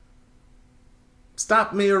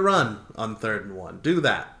 Stop me a run on 3rd and 1. Do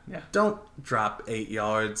that. Yeah. Don't drop 8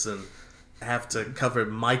 yards and have to cover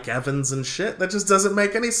Mike Evans and shit. That just doesn't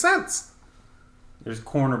make any sense. There's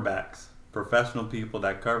cornerbacks, professional people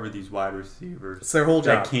that cover these wide receivers. It's their whole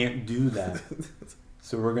job. That can't do that.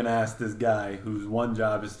 So we're going to ask this guy whose one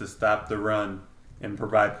job is to stop the run and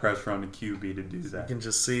provide pressure on the QB to do that. You can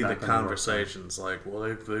just see the conversations like, well,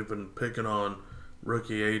 they've been picking on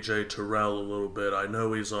rookie A.J. Terrell a little bit. I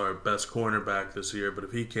know he's our best cornerback this year, but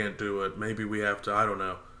if he can't do it, maybe we have to, I don't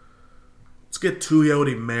know. Let's get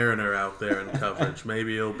Tuioti Mariner out there in coverage.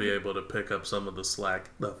 Maybe he'll be able to pick up some of the slack.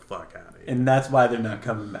 The fuck out of here. And that's why they're not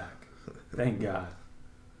coming back. Thank God.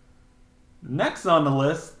 Next on the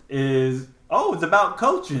list is, it's about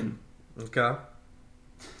coaching. Okay.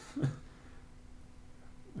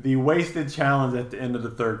 The wasted challenge at the end of the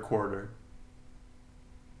 3rd quarter.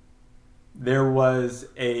 There was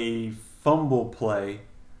a fumble play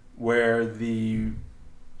where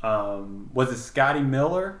was it Scotty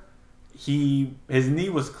Miller? His knee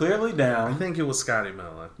was clearly down. I think it was Scotty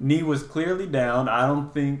Miller. Knee was clearly down. I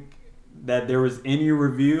don't think that there was any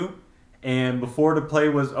review. And before the play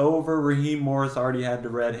was over, Raheem Morris already had the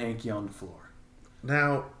red hanky on the floor.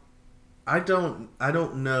 Now, I don't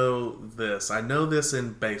know this. I know this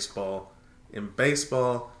in baseball. In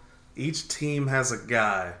baseball, each team has a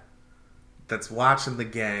guy that's watching the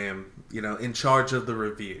game, in charge of the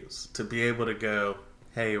reviews, to be able to go,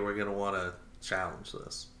 hey, we're going to want to challenge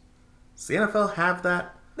this. Does the NFL have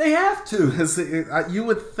that? They have to. You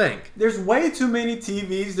would think. There's way too many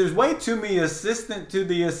TVs. There's way too many assistant to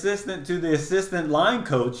the assistant line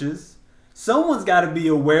coaches. Someone's got to be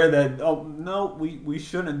aware that, no, we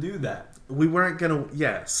shouldn't do that. We weren't going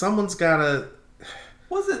to, someone's got to,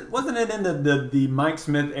 Wasn't it in the Mike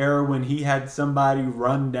Smith era when he had somebody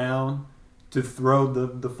run down to throw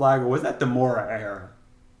the flag, or was that the Mora era?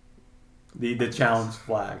 The challenge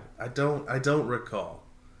flag. I don't recall.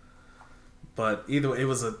 But either way, it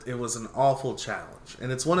was an awful challenge,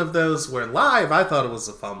 and it's one of those where live I thought it was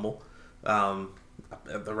a fumble.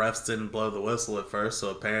 The refs didn't blow the whistle at first, so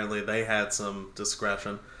apparently they had some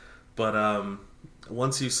discretion. But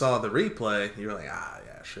once you saw the replay, you were like,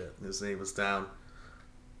 yeah, shit, his knee was down.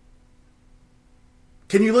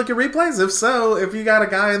 Can you look at replays? If so, if you got a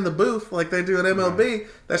guy in the booth like they do in MLB,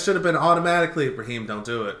 that should have been automatically, Raheem, don't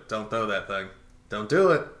do it. Don't throw that thing. Don't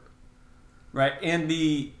do it. Right, and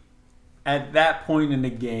at that point in the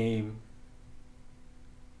game,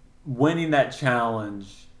 winning that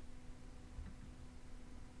challenge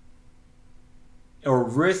or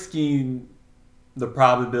risking the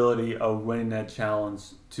probability of winning that challenge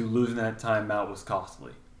to losing that timeout was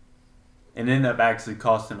costly. And ended up actually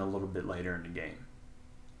costing a little bit later in the game.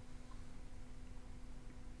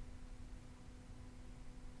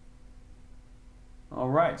 All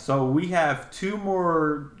right, so we have 2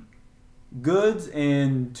 more goods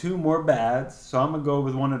and 2 more bads. So I'm going to go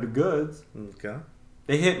with one of the goods. Okay.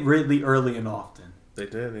 They hit Ridley early and often. They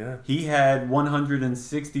did, yeah. He had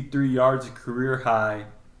 163 yards, a career high.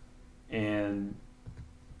 And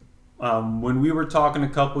when we were talking a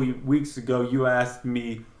couple weeks ago, you asked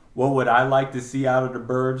me, what would I like to see out of the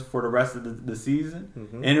Birds for the rest of the season?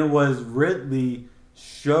 Mm-hmm. And it was Ridley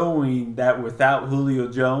showing that without Julio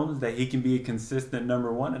Jones, that he can be a consistent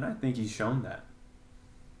number 1, and I think he's shown that.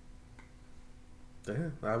 Yeah,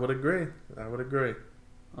 I would agree.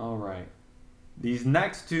 All right. These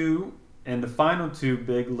next 2 and the final 2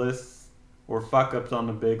 big lists, or fuck-ups on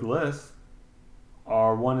the big list,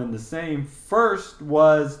 are one and the same. First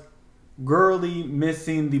was Gurley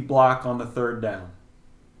missing the block on the 3rd down.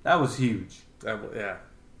 That was huge. Yeah,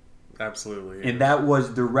 absolutely. And that was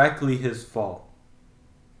directly his fault.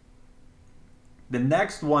 The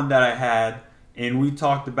next one that I had, and we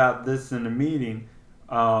talked about this in the meeting,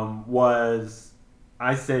 was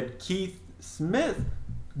I said Keith Smith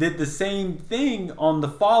did the same thing on the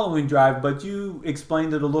following drive, but you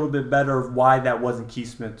explained it a little bit better of why that wasn't Keith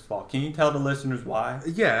Smith's fault. Can you tell the listeners why?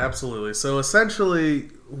 Yeah, absolutely. So essentially,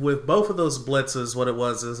 with both of those blitzes, what it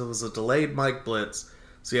was is it was a delayed Mike blitz.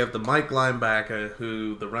 So you have the Mike linebacker,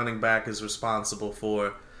 who the running back is responsible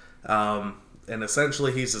for, and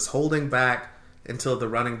essentially he's just holding back until the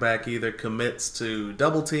running back either commits to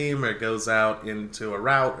double team or goes out into a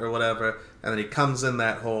route or whatever, and then he comes in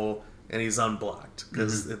that hole and he's unblocked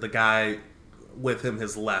because the guy with him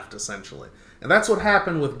has left, essentially. And that's what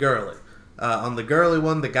happened with Gurley. On the Gurley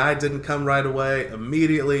one, the guy didn't come right away.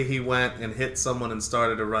 Immediately he went and hit someone and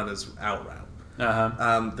started to run his out route.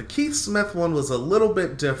 The Keith Smith one was a little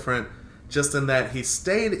bit different, just in that he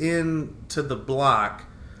stayed into the block,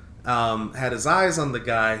 had his eyes on the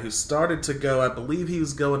guy who started to go, I believe he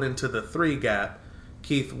was going into the 3 gap.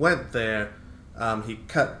 Keith went there. He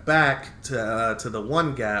cut back to the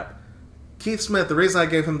 1 gap. Keith Smith, the reason I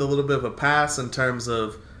gave him the little bit of a pass in terms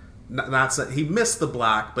of he missed the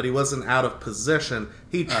block, but he wasn't out of position.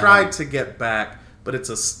 He tried to get back, but it's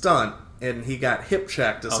a stunt, and he got hip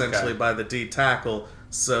checked essentially by the D tackle.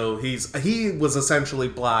 So he was essentially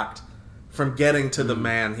blocked from getting to the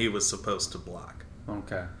man he was supposed to block.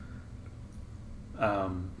 Okay.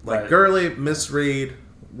 Gurley misread,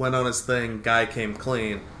 went on his thing, guy came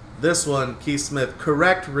clean. This one, Keith Smith,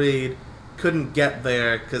 correct read, couldn't get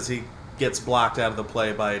there because he gets blocked out of the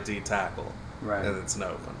play by a D tackle. Right. And it's an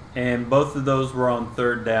open. And both of those were on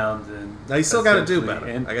 3rd downs. And now you still got to do better.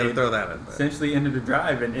 I got to throw that in there. Essentially ended the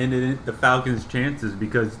drive and ended the Falcons' chances,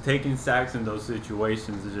 because taking sacks in those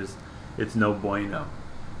situations is just, it's no bueno.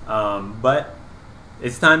 But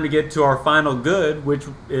it's time to get to our final good, which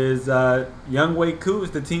is Younghoe Koo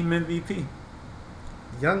is the team MVP.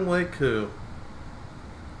 Younghoe Koo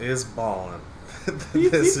is balling.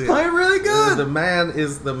 He's playing really good. The man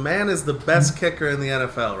is the best kicker in the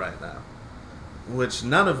NFL right now. Which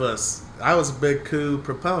none of us. I was a big Koo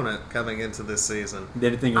proponent coming into this season.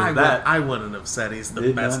 Didn't think it was that. I wouldn't have said he's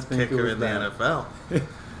the best kicker in the NFL.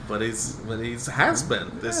 But he has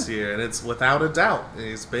been this year, and it's without a doubt.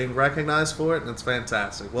 He's being recognized for it, and it's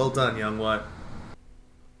fantastic. Well done, Younghoe.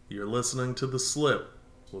 You're listening to The Slip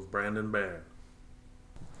with Brandon Baird.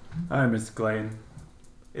 Hi, Mr. Clayton.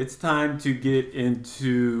 It's time to get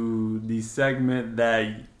into the segment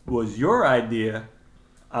that was your idea.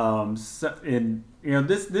 This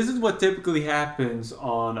is what typically happens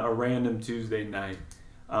on a random Tuesday night.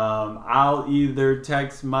 I'll either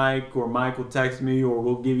text Mike, or Mike will text me, or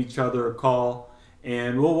we'll give each other a call,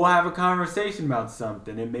 and we'll have a conversation about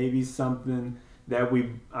something. It may be something that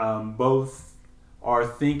we both are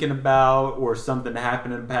thinking about, or something that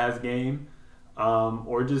happened in a past game,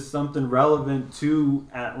 or just something relevant to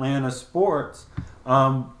Atlanta sports.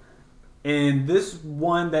 And this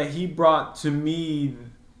one that he brought to me,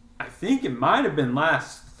 I think it might have been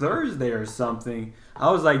last Thursday or something.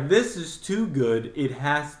 I was like, this is too good. It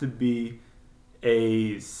has to be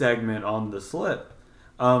a segment on the slip.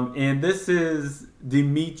 And this is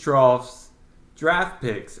Dimitroff's draft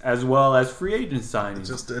picks as well as free agent signings.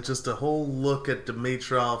 Just a whole look at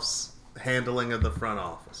Dimitroff's handling of the front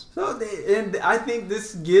office. And I think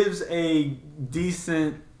this gives a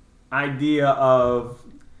decent idea of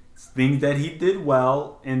things that he did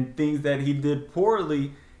well and things that he did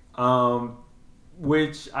poorly,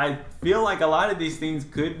 which I feel like a lot of these things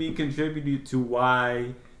could be contributed to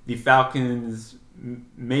why the Falcons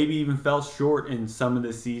maybe even fell short in some of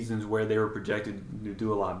the seasons where they were projected to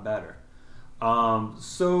do a lot better.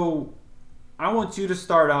 So I want you to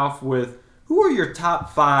start off with, who are your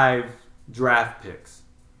top 5 draft picks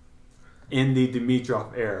in the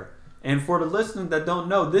Dimitroff era? And for the listeners that don't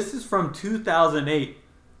know, this is from 2008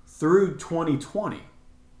 through 2020.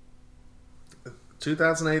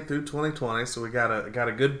 2008 through 2020, so we got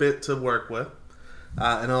a good bit to work with.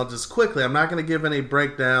 And I'll just quickly, I'm not going to give any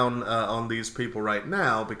breakdown on these people right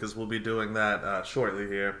now because we'll be doing that shortly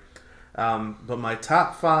here. But my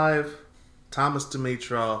top 5 Thomas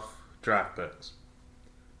Dimitroff draft picks: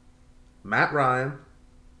 Matt Ryan,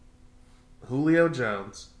 Julio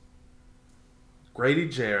Jones, Grady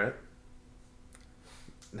Jarrett.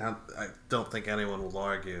 Now, I don't think anyone will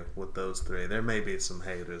argue with those 3. There may be some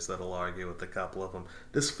haters that'll argue with a couple of them.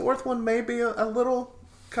 This 4th one may be a little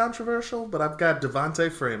controversial, but I've got Devontae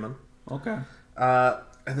Freeman. Okay. And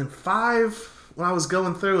then 5, when I was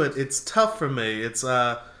going through it, it's tough for me. It's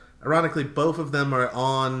ironically, both of them are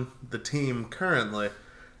on the team currently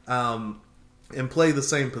and play the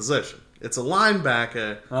same position. It's a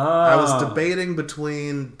linebacker. Oh. I was debating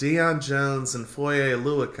between Deion Jones and Foye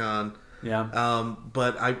Oluokun. Yeah.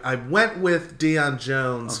 But I went with Deion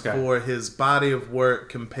Jones for his body of work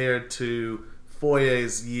compared to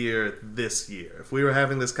Foye's year this year. If we were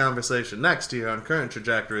having this conversation next year on current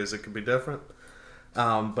trajectories, it could be different.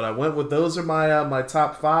 But I went with, those are my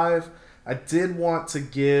top 5. I did want to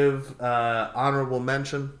give honorable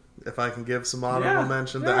mention, if I can give some honorable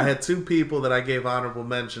mention. Yeah. I had 2 people that I gave honorable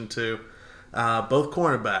mention to, both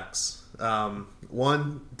cornerbacks.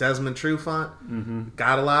 One, Desmond Trufant,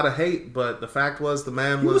 got a lot of hate, but the fact was the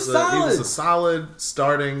man was a solid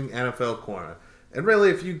starting NFL corner. And really,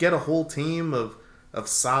 if you get a whole team of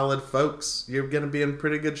solid folks, you're going to be in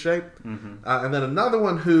pretty good shape. And then another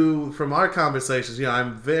one who, from our conversations,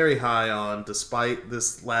 I'm very high on, despite the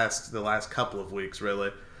last couple of weeks,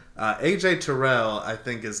 really. AJ Terrell, I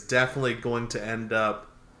think, is definitely going to end up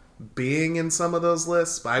being in some of those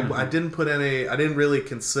lists. But I didn't really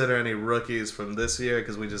consider any rookies from this year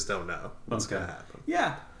because we just don't know what's going to happen.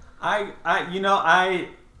 Yeah. I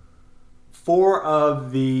 4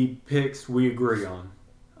 of the picks we agree on.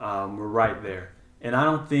 We're right there. And I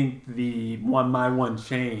don't think my one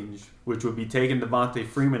change, which would be taking Devontae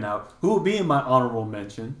Freeman out, who will be in my honorable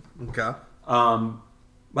mention. Okay.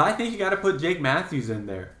 But I think you got to put Jake Matthews in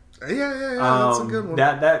there. Yeah, that's a good one.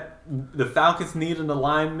 The Falcons needed a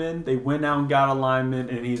lineman. They went out and got a lineman,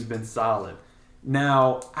 and he's been solid.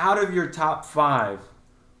 Now, out of your top 5,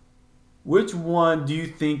 which one do you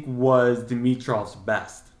think was Dimitroff's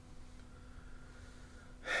best?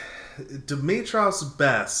 Dimitroff's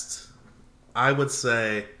best, I would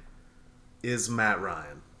say, is Matt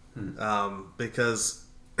Ryan, because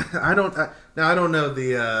I don't know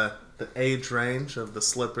the age range of the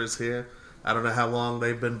Slippers here. I don't know how long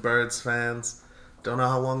they've been Birds fans. Don't know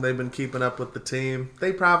how long they've been keeping up with the team.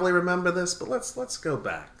 They probably remember this, but let's go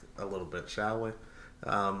back a little bit, shall we?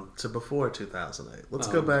 To before 2008. Let's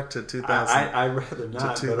go back to 2000. I'd rather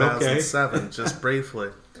not. To 2007, just briefly.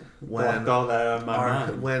 Blocked all that out of my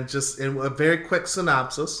mind. When, just in a very quick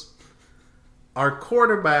synopsis, our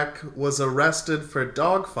quarterback was arrested for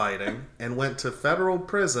dogfighting and went to federal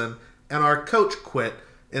prison, and our coach quit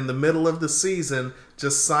in the middle of the season,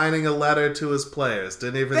 just signing a letter to his players.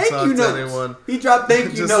 Didn't even talk to anyone. He dropped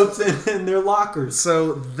thank you notes in their lockers.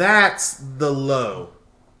 So that's the low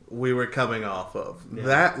we were coming off of. Yeah.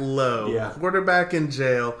 That low. Yeah. Quarterback in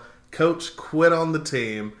jail. Coach quit on the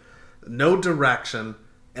team. No direction.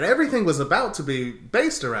 And everything was about to be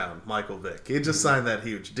based around Michael Vick. He just signed that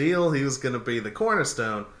huge deal. He was going to be the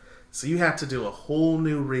cornerstone. So you have to do a whole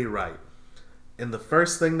new rewrite. And the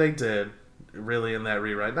first thing they did, really in that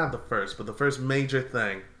rewrite, not the first, but the first major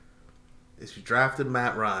thing, is you drafted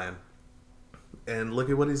Matt Ryan. And look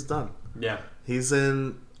at what he's done. Yeah. He's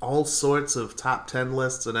in all sorts of top 10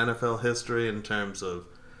 lists in NFL history in terms of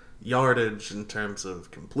yardage, in terms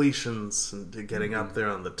of completions, and getting up there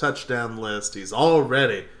on the touchdown list. He's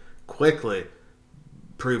already quickly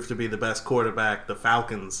proved to be the best quarterback the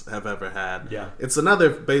Falcons have ever had. Yeah. It's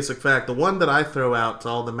another basic fact. The one that I throw out to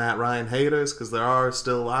all the Matt Ryan haters, because there are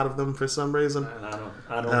still a lot of them for some reason.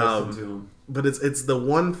 I don't listen to them. But it's the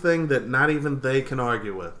one thing that not even they can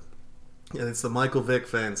argue with. And it's the Michael Vick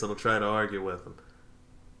fans that'll try to argue with him.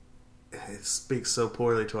 It speaks so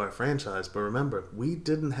poorly to our franchise, but remember, we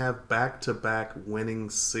didn't have back-to-back winning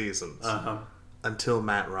seasons until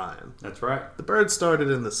Matt Ryan. That's right. The Birds started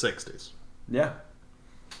in the 60s. Yeah.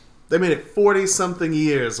 They made it 40-something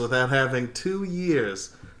years without having 2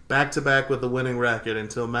 years back-to-back with a winning record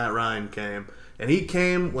until Matt Ryan came. And he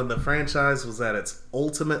came when the franchise was at its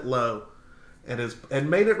ultimate low and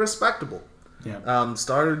made it respectable. Yeah.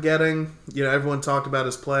 Started getting, everyone talked about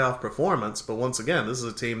his playoff performance, but once again, this is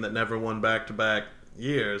a team that never won back-to-back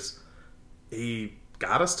years. He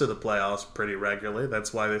got us to the playoffs pretty regularly.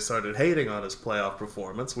 That's why they started hating on his playoff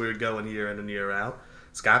performance. We were going year in and year out.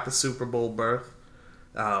 He's got the Super Bowl berth.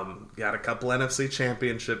 Got a couple NFC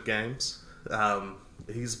championship games.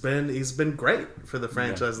 He's been great for the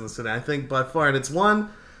franchise in the city. I think by far, and it's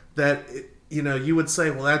one that, you would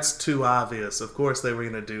say, well, that's too obvious. Of course they were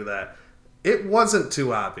going to do that. It wasn't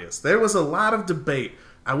too obvious. There was a lot of debate.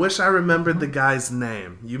 I wish I remembered the guy's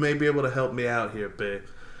name. You may be able to help me out here, babe.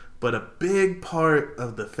 But a big part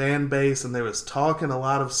of the fan base, and there was talk in a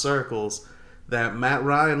lot of circles, that Matt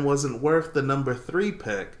Ryan wasn't worth the number 3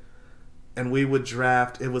 pick, and we would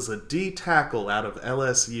draft, it was a D tackle out of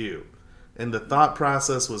LSU. And the thought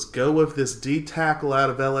process was go with this D tackle out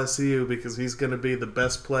of LSU because he's going to be the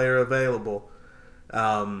best player available.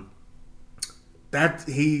 That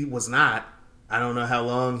he was not. I don't know how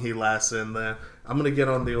long he lasted in there. I'm going to get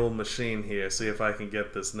on the old machine here, see if I can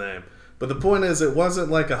get this name. But the point is, it wasn't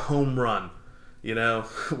like a home run,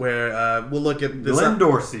 where we'll look at this. Glenn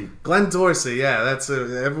Dorsey. Glenn Dorsey, yeah, that's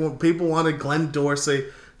everyone. People wanted Glenn Dorsey.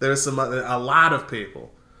 There's a lot of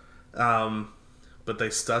people, but they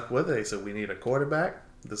stuck with it. They said we need a quarterback.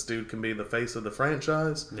 This dude can be the face of the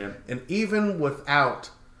franchise. Yeah. And even without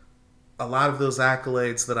a lot of those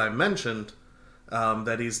accolades that I mentioned.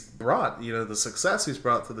 That he's brought, the success he's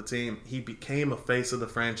brought to the team, he became a face of the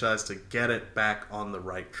franchise to get it back on the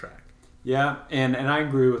right track. Yeah, and I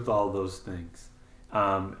agree with all those things.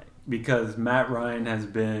 Because Matt Ryan has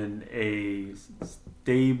been a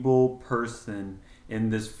stable person in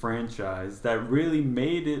this franchise that really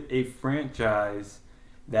made it a franchise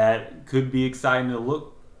that could be exciting to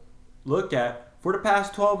look at for the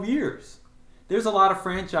past 12 years. There's a lot of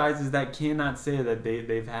franchises that cannot say that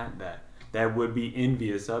they've had that would be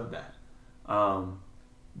envious of that.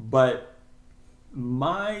 But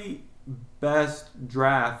my best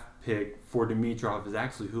draft pick for Dimitroff is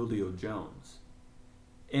actually Julio Jones.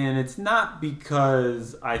 And it's not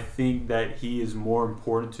because I think that he is more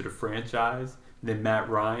important to the franchise than Matt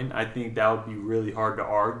Ryan. I think that would be really hard to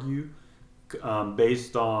argue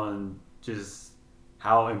based on just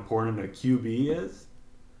how important a QB is.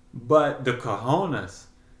 But the cojones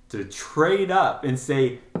to trade up and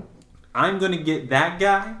say, I'm going to get that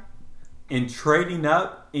guy, and trading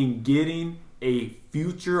up and getting a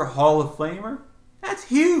future Hall of Famer, that's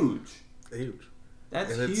huge. Huge.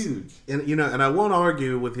 That's huge. And I won't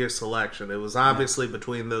argue with your selection. It was obviously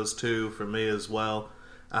between those two for me as well.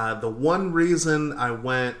 The one reason I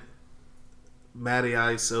went Matty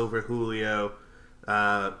Ice over Julio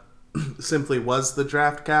simply was the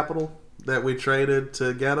draft capital that we traded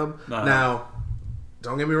to get him. Uh-huh. Now,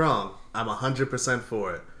 don't get me wrong. I'm 100%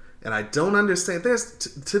 for it. And I don't understand. There's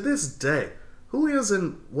to this day, Julio's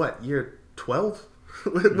in year 12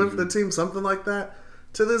 with the team, something like that.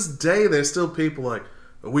 To this day, there's still people like,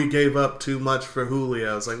 we gave up too much for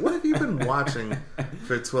Julio. It's like, what have you been watching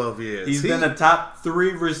for 12 years? He's been a top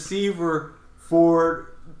 3 receiver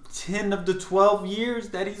for 10 of the 12 years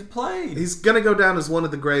that he's played. He's gonna go down as one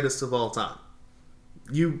of the greatest of all time.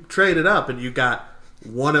 You traded up and you got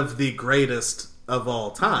one of the greatest of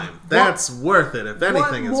all time. That's worth it. If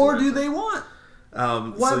anything, what more do they want?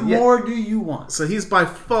 What more do you want? So he's by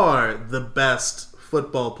far the best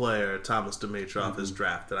football player Thomas Dimitroff has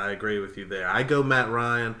drafted. I agree with you there. I go Matt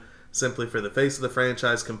Ryan simply for the face of the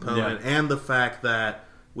franchise component and the fact that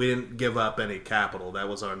we didn't give up any capital. That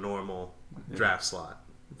was our normal draft slot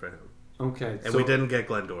for him. Okay. And we didn't get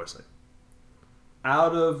Glenn Dorsey.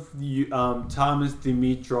 Out of Thomas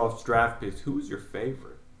Dimitroff's draft picks, who was your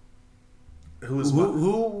favorite?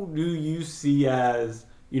 Who do you see as,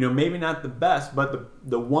 maybe not the best, but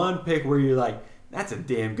the one pick where you're like, that's a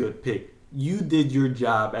damn good pick. You did your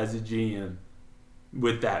job as a GM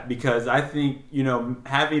with that, because I think,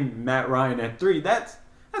 having Matt Ryan at 3, that's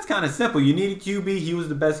kind of simple. You need a QB. He was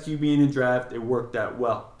the best QB in the draft. It worked out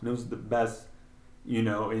well. And it was the best,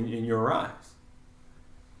 in your eyes.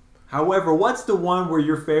 However, what's the one where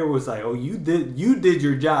your favorite was like, oh, you did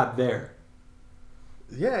your job there?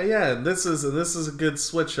 Yeah. This is a good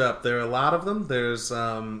switch up. There are a lot of them. There's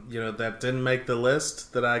that didn't make the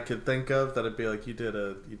list that I could think of that I'd be like, you did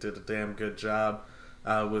a damn good job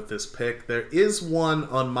with this pick. There is one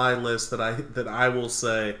on my list that I will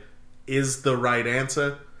say is the right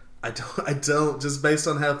answer. I don't just based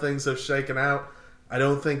on how things have shaken out, I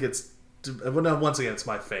don't think it's. Well, no, once again, it's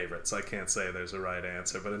my favorite, so I can't say there's a right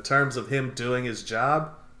answer. But in terms of him doing his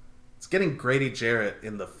job, it's getting Grady Jarrett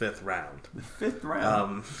in the 5th round. The 5th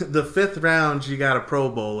round? The 5th round, you got a Pro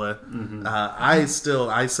Bowler. Mm-hmm. I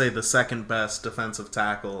say the second best defensive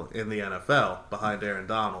tackle in the NFL behind Aaron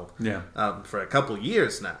Donald. Yeah. For a couple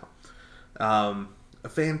years now. A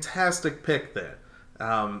fantastic pick there.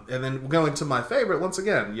 And then going to my favorite, once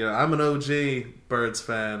again, I'm an OG Birds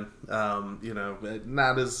fan,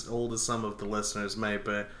 not as old as some of the listeners may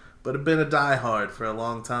be, but have been a diehard for a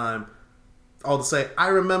long time. All to say, I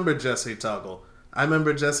remember Jesse Tuggle. I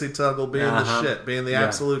remember Jesse Tuggle being the shit, being the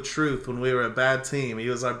absolute truth when we were a bad team. He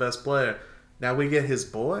was our best player. Now we get his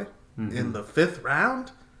boy in the 5th round?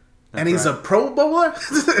 And he's a Pro Bowler.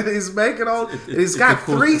 He's making he's got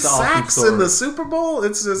 3 sacks in the Super Bowl.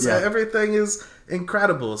 It's just everything is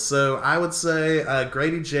incredible. So I would say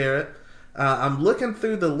Grady Jarrett. I'm looking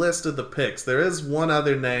through the list of the picks. There is one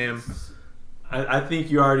other name. I think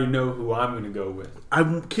you already know who I'm going to go with.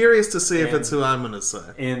 I'm curious to see if it's who I'm going to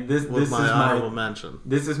say. And this is my honorable mention.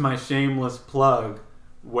 This is my shameless plug,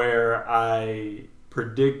 where I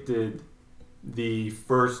predicted the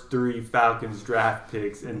first 3 Falcons draft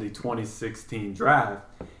picks in the 2016 draft,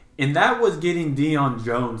 and that was getting Deion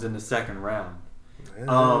Jones in the 2nd round.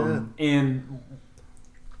 And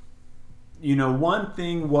one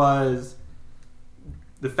thing was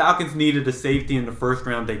the Falcons needed a safety in the 1st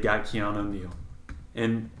round. They got Keanu Neal,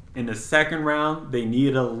 and in the 2nd round they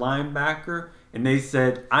needed a linebacker, and they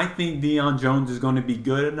said, I think Deion Jones is going to be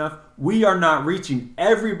good enough. We are not reaching.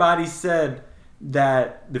 Everybody said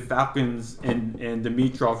that the Falcons and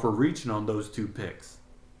Dimitroff were reaching on those 2 picks.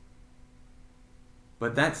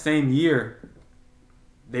 But that same year,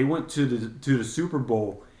 they went to the Super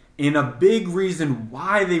Bowl. And a big reason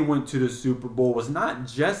why they went to the Super Bowl was not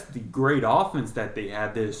just the great offense that they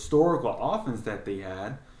had, the historical offense that they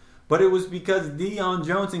had, but it was because Deion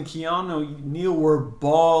Jones and Keanu Neal were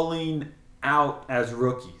balling out as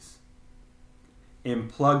rookies and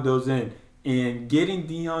plugged those in. And getting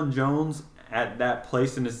Deion Jones at that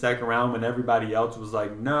place in the 2nd round when everybody else was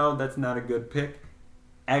like, no, that's not a good pick.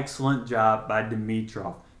 Excellent job by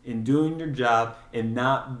Dimitroff in doing your job and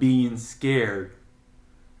not being scared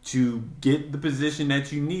to get the position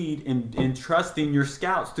that you need and trusting your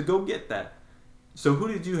scouts to go get that. So who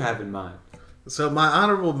did you have in mind? So my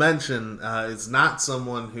honorable mention is not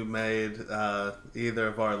someone who made either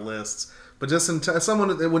of our lists, but just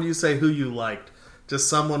someone, when you say who you liked, just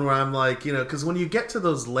someone where I'm like, because when you get to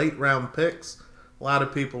those late round picks, a lot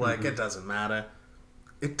of people are like, it doesn't matter.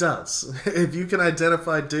 It does. If you can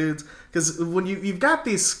identify dudes, because when you've got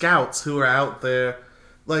these scouts who are out there,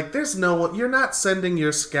 like there's no one, you're not sending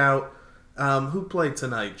your scout, who played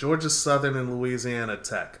tonight? Georgia Southern and Louisiana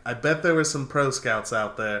Tech. I bet there were some pro scouts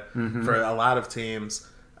out there for a lot of teams,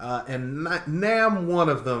 and NAM, one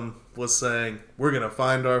of them, was saying, we're going to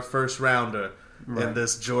find our 1st rounder in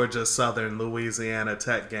this Georgia Southern Louisiana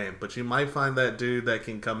Tech game. But you might find that dude that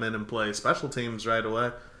can come in and play special teams right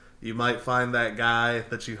away. You might find that guy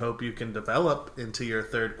that you hope you can develop into your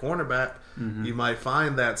 3rd cornerback. You might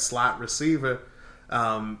find that slot receiver.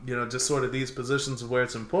 Just sort of these positions where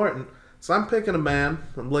it's important. So I'm picking a man.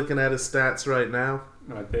 I'm looking at his stats right now.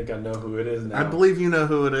 I think I know who it is now. I believe you know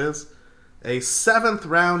who it is. A 7th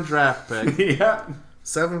round draft pick.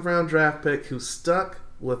 7th round draft pick who stuck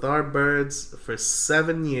with our Birds for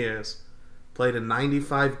 7 years. Played in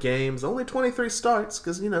 95 games. Only 23 starts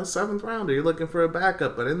because, 7th rounder. You're looking for a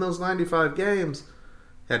backup. But in those 95 games,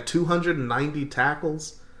 had 290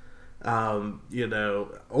 tackles.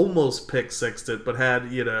 Almost pick-sixed it, but had,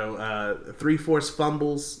 3 forced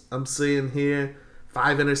fumbles I'm seeing here.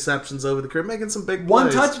 5 interceptions over the career, making some big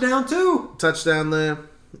plays. 1 touchdown, too. Touchdown there.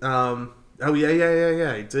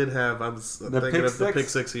 He did have, I was thinking of the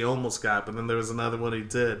pick-six he almost got, but then there was another one he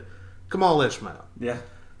did. Kamal Ishmael. Yeah.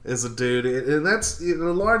 Is a dude, and that's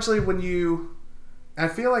largely when I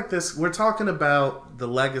feel like this, we're talking about the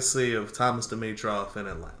legacy of Thomas Dimitroff in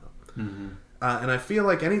Atlanta. And I feel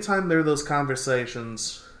like anytime there are those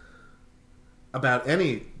conversations, about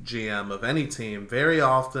any GM of any team very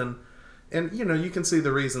often. And, you can see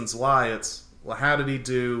the reasons why. It's, well, how did he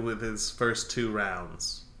do with his first 2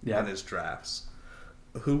 rounds in his drafts?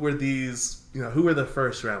 Who were these, who were the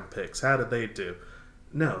first round picks? How did they do?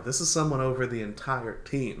 No, this is someone over the entire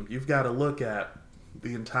team. You've got to look at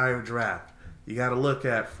the entire draft. You got to look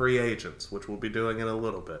at free agents, which we'll be doing in a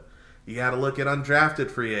little bit. You got to look at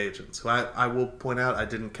undrafted free agents, who I will point out I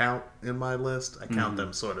didn't count in my list. I count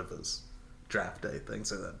them sort of as draft day things.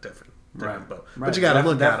 They're different right. But Right. you got to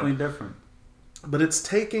look at them. Definitely different. But it's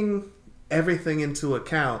taking everything into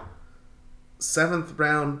account. 7th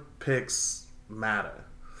round picks matter.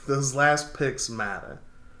 Those last picks matter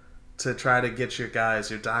to try to get your guys,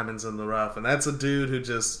 your diamonds in the rough. And that's a dude who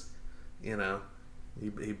just, he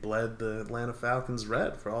bled the Atlanta Falcons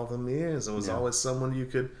red for all them years. It was always someone you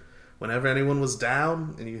could, whenever anyone was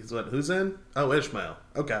down, and you went, who's in? Oh, Ishmael.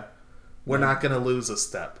 Okay. We're not going to lose a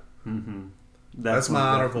step. Mm-hmm. That's my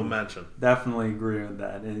honorable mention. Definitely agree with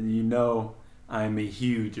that. And I'm a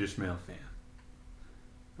huge Ishmael fan.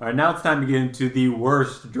 All right, now it's time to get into the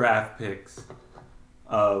worst draft picks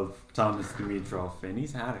of Thomas Dimitroff, and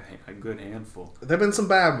he's had a good handful. There have been some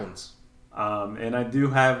bad ones. And I do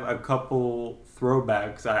have a couple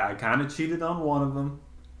throwbacks. I kind of cheated on one of them.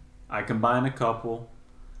 I combined a couple,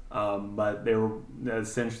 but they were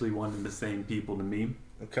essentially one and the same people to me.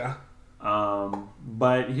 Okay.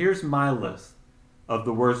 But here's my list of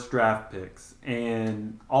the worst draft picks.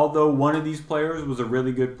 And although one of these players was a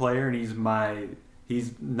really good player, and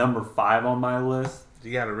he's number 5 on my list.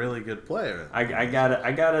 You got a really good player. I got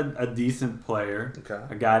a decent player. Okay.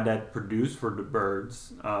 A guy that produced for the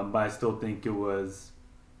Birds, but I still think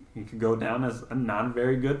he could go down as a not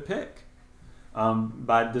very good pick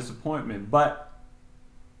by disappointment. But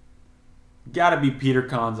got to be Peter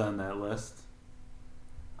Kahns on that list.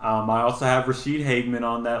 I also have Rashid Hageman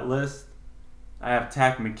on that list. I have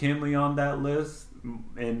Tack McKinley on that list,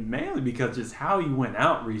 and mainly because just how he went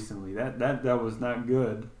out recently. That was not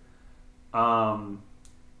good. And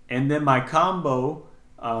then my combo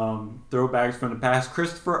throwbacks from the past: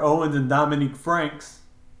 Christopher Owens and Dominique Franks.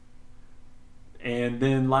 And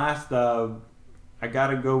then last, I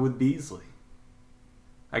gotta go with Beasley.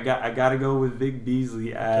 I gotta go with Vic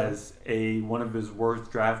Beasley as one of his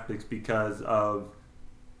worst draft picks because of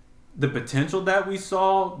the potential that we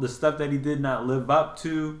saw, the stuff that he did not live up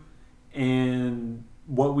to, and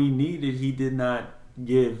what we needed he did not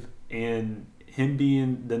give. And him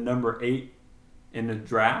being the number 8 in the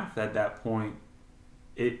draft at that point,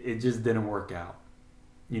 it just didn't work out.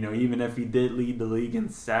 Even if he did lead the league in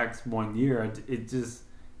sacks one year,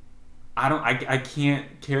 I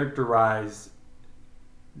can't characterize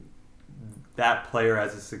that player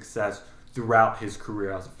as a success throughout his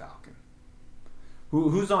career as a Falcon.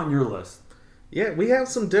 Who's on your list? Yeah, we have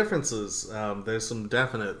some differences. There's some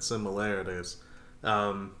definite similarities.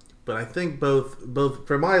 But I think both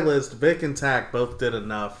for my list, Vic and Tack both did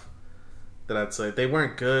enough that I'd say they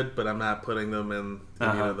weren't good, but I'm not putting them in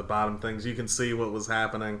the bottom things. You can see what was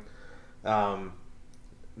happening. Now,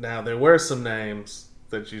 there were some names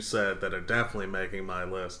that you said that are definitely making my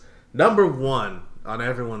list. Number 1 on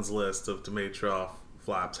everyone's list of Dimitroff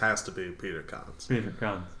flops has to be Peter Kahns. Peter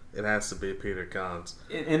Kahns. It has to be Peter Kahns.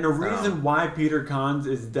 And the reason why Peter Kahns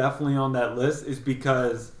is definitely on that list is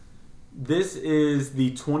because this is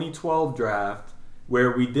the 2012 draft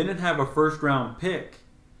where we didn't have a first-round pick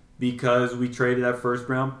because we traded that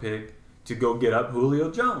first-round pick to go get up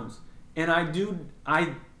Julio Jones. And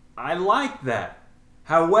I like that.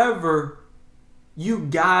 However, you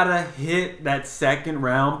gotta hit that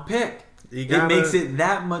second-round pick. It makes it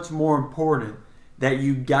that much more important that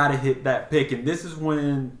you gotta hit that pick. And this is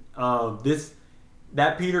when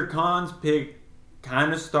that Peter Kahns pick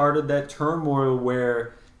kind of started that turmoil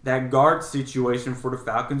where that guard situation for the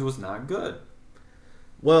Falcons was not good.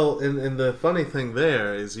 Well, and the funny thing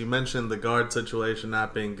there is you mentioned the guard situation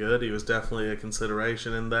not being good. He was definitely a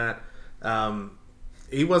consideration in that.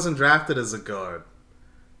 He wasn't drafted as a guard.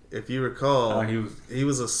 If you recall, he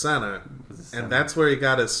was a center. And that's where he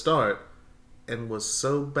got his start and was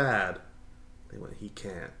so bad they went, he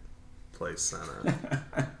can't play center.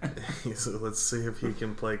 So let's see if he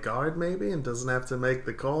can play guard maybe and doesn't have to make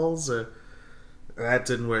the calls. That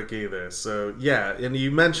didn't work either. So, yeah, and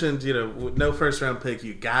you mentioned, no first-round pick.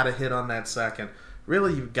 You got to hit on that second.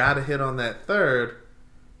 Really, you got to hit on that third.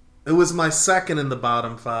 It was my second in the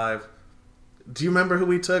bottom 5. Do you remember who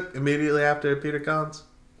we took immediately after Peter Kahns?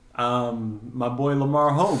 My boy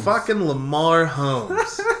Lamar Holmes. Fucking Lamar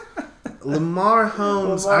Holmes. Lamar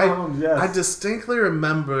Holmes. Yes. I distinctly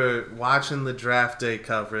remember watching the draft day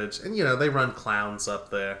coverage, and they run clowns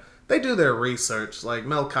up there. they do their research. Like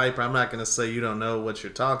Mel Kiper, I'm not going to say you don't know what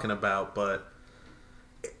you're talking about, but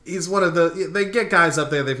he's one of the... They get guys up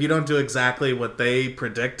there that if you don't do exactly what they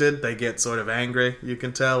predicted, they get sort of angry, you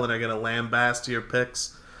can tell, and they're going to lambast your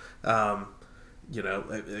picks.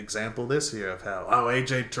 Example this year of how,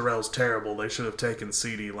 A.J. Terrell's terrible, they should have taken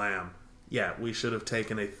CeeDee Lamb. Yeah, we should have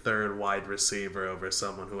taken a third wide receiver over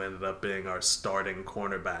someone who ended up being our starting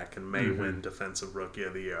cornerback and may win Defensive Rookie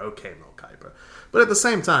of the Year. Okay, Mel Kiper. But at the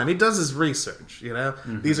same time, he does his research, you know?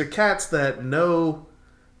 These are cats that know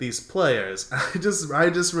these players. I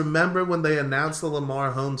just remember when they announced the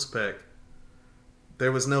Lamar Holmes pick,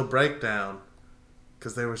 there was no breakdown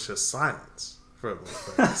because there was just silence for a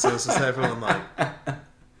little bit. So it's just everyone like,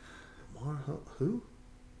 Lamar Holmes? Who?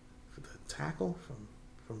 For the tackle from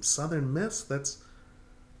Southern Miss? That's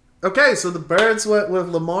okay. So the Birds went with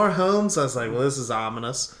Lamar Holmes. I was like, well, this is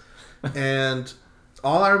ominous. And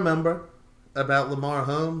all I remember about Lamar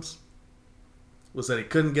Holmes was that he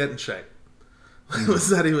couldn't get in shape. Was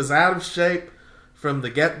that he was out of shape from the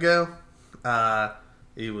get-go.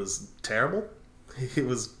 He was terrible. He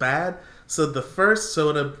was bad. So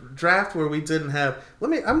in a draft where we didn't have,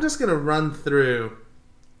 I'm just gonna run through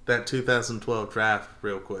that 2012 draft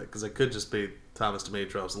real quick because it could just be Thomas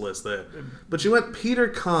Dimitroff's list there. But you went Peter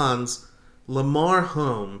Cons, Lamar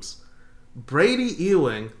Holmes, Brady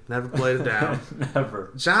Ewing, never played it down.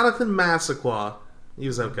 Never. Jonathan Massaquoi, he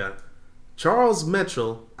was okay. Charles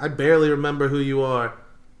Mitchell, I barely remember who you are.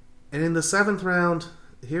 And in the 7th round,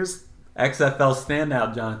 here's... XFL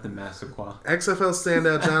standout Jonathan Massaquoi.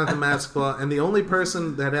 And the only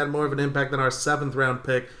person that had more of an impact than our 7th round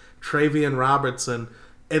pick, Travian Robertson,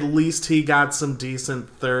 at least he got some decent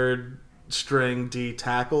third string D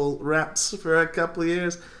tackle reps for a couple of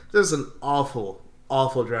years. There's an awful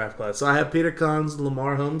draft class. So I have Peter Cons,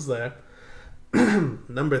 Lamar Holmes there.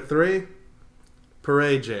 Number 3,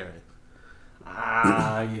 Parade Jerry.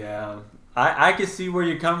 Yeah. I can see where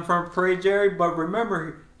you're coming from, Parade Jerry, but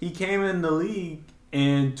remember, he came in the league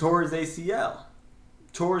and tore his ACL.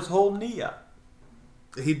 Tore his whole knee up.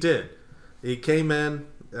 He did. He came in,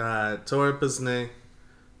 tore up his knee,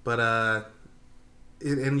 but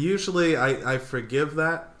and usually I forgive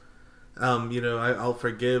that. I'll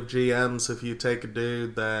forgive GMs if you take a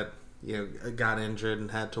dude that got injured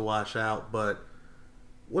and had to wash out. But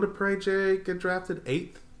what did Parade Jerry get drafted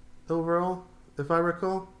 8th overall, if I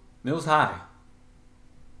recall? It was high.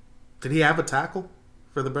 Did he have a tackle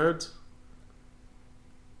for the Birds?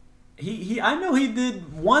 I know he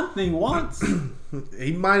did one thing once.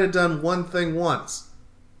 He might have done one thing once.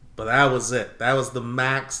 But that was it. That was the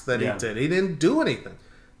max that he did. He didn't do anything.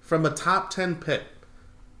 From a top 10 pick.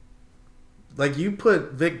 Like, you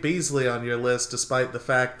put Vic Beasley on your list despite the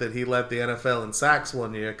fact that he led the NFL in sacks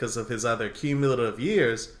one year because of his other cumulative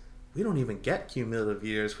years. We don't even get cumulative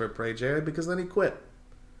years for Parade Jerry because then he quit.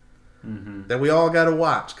 That we all got to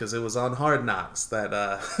watch because it was on Hard Knocks that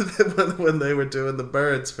when they were doing the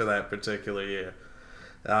Birds for that particular year.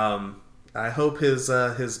 I hope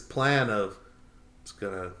his plan of just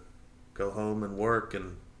gonna go home and work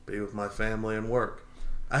and be with my family and work.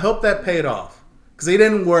 I hope that paid off because he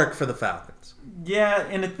didn't work for the Falcons. Yeah,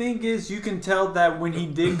 and the thing is, you can tell that when he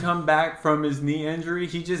did come back from his knee injury,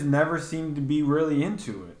 he just never seemed to be really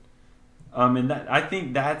into it. I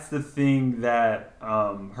think that's the thing that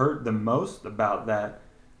hurt the most about that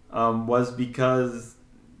was because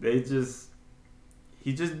he just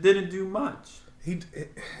didn't do much.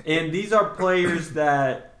 And these are players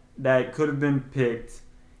that could have been picked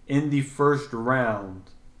in the first round,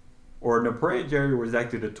 or Parade Jerry was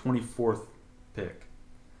actually the 24th pick.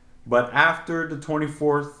 But after the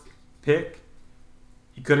 24th pick,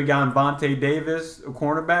 you could have gotten Vontae Davis, a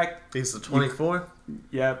cornerback. He's the 24th?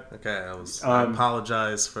 Yep. Okay, I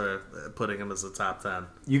apologize for putting him as the top 10.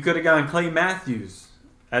 You could have gotten Clay Matthews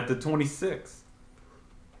at the 26th.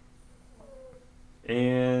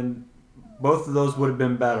 And both of those would have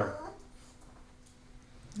been better.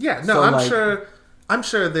 Yeah, no, I'm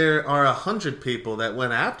sure there are 100 people that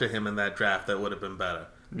went after him in that draft that would have been better.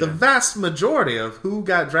 The vast majority of who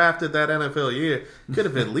got drafted that NFL year could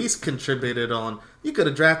have at least contributed on, you could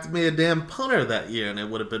have drafted me a damn punter that year and it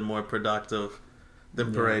would have been more productive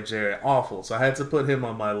than Parade Jerry. Awful. So I had to put him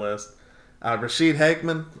on my list. Rashid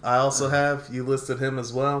Hageman, I also have. You listed him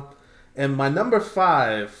as well. And my number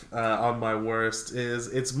 5 on my worst is,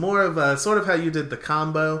 it's more of a, sort of how you did the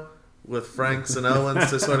combo with Franks and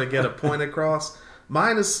Owens to sort of get a point across.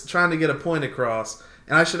 Mine is trying to get a point across.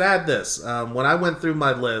 And I should add this. When I went through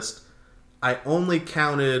my list, I only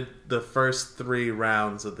counted the first 3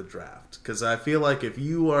 rounds of the draft. Because I feel like if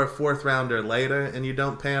you are a 4th rounder later and you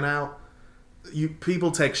don't pan out,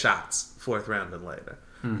 people take shots 4th round and later.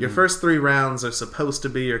 Your first 3 rounds are supposed to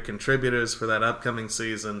be your contributors for that upcoming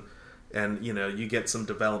season, and you get some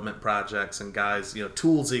development projects and guys,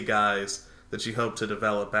 toolsy guys that you hope to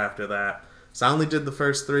develop after that. So I only did the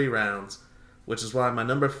first 3 rounds, which is why my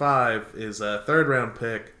number 5 is a 3rd round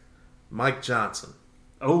pick, Mike Johnson.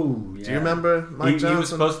 Oh, yeah. Do you remember Mike Johnson? He was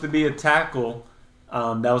supposed to be a tackle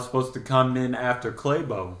that was supposed to come in after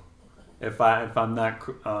Claybo, if I'm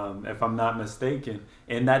not mistaken,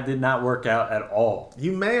 and that did not work out at all.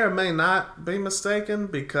 You may or may not be mistaken,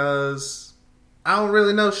 because I don't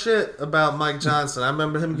really know shit about Mike Johnson. I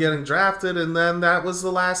remember him getting drafted, and then that was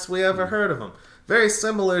the last we ever heard of him. Very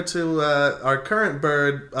similar to our current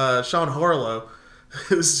bird, Sean Harlow.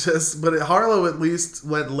 It was but Harlow at least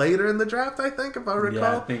went later in the draft, I think, if I recall.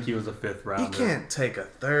 Yeah, I think he was a 5th rounder. You can't take a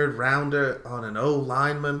 3rd rounder on an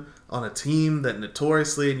O-lineman on a team that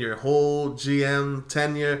notoriously in your whole GM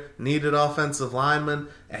tenure needed offensive linemen,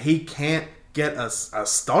 and he can't get a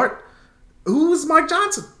start. Who is Mike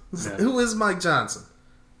Johnson? Yeah. Who is Mike Johnson?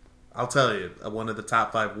 I'll tell you, one of the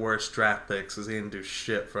top 5 worst draft picks is he didn't do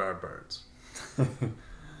shit for our birds.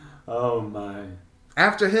 Oh my.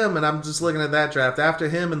 After him, and I'm just looking at that draft, after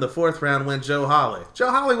him in the 4th round went Joe Hawley. Joe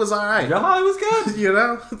Hawley was all right. Joe Hawley was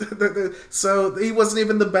good. So he wasn't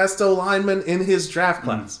even the best O-lineman in his draft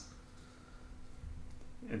class.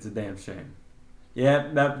 It's a damn shame.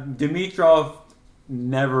 Yeah, that Dimitroff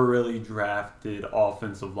never really drafted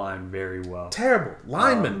offensive line very well. Terrible.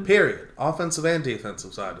 Lineman, period. Offensive and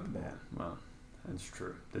defensive side of the ball. Yeah, well, that's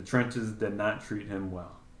true. The trenches did not treat him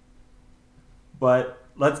well. But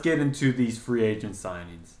let's get into these free agent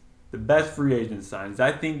signings. The best free agent signings.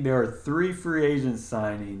 I think there are 3 free agent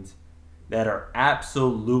signings that are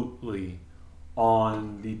absolutely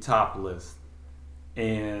on the top list.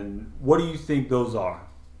 And what do you think those are?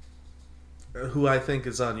 Who I think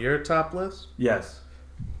is on your top list? Yes.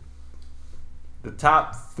 The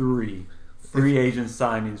top 3 free agent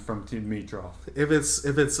signings from Dimitroff. If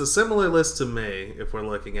it's a similar list to me, if we're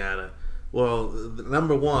looking at it, well,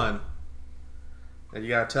 number 1, and you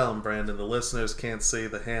gotta tell them, Brandon, the listeners can't see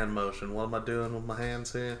the hand motion. What am I doing with my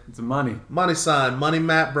hands here? It's a money. Money sign, Money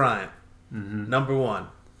Matt Bryant. Mm-hmm. Number 1.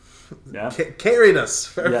 Yeah. Carried us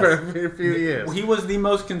for a few years. He was the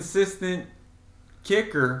most consistent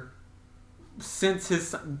kicker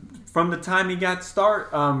from the time he got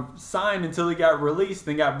signed until he got released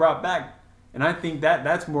and got brought back. And I think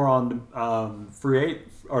that's more on the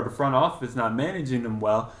the front office not managing him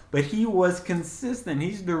well. But he was consistent.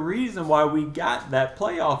 He's the reason why we got that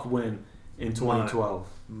playoff win in 2012.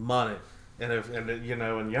 Money. And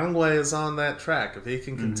Youngway is on that track. If he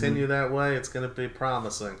can continue that way, it's going to be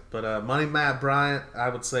promising. But Money Matt Bryant, I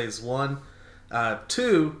would say, is 1.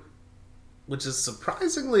 2, which is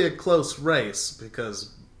surprisingly a close race,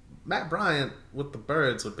 because Matt Bryant with the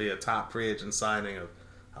Birds would be a top free agent signing of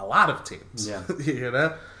a lot of teams. Yeah.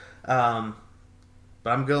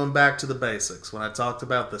 But I'm going back to the basics. When I talked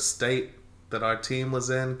about the state that our team was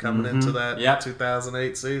in coming into that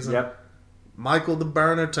 2008 season, Michael the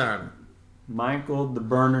Burner Turner. Michael the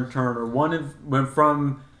Burner Turner. Went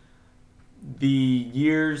from the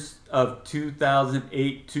years of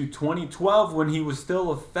 2008 to 2012, when he was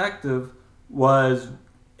still effective, was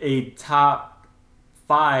a top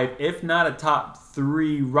 5, if not a top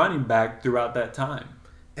 3 running back throughout that time.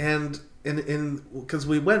 And because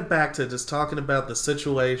we went back to just talking about the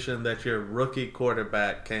situation that your rookie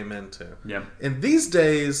quarterback came into. Yeah. And these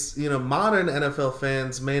days, modern NFL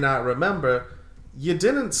fans may not remember, you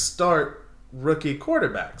didn't start rookie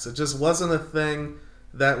quarterbacks. It just wasn't a thing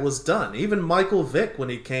that was done. Even Michael Vick, when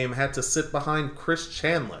he came, had to sit behind Chris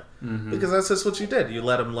Chandler. Because that's just what you did. You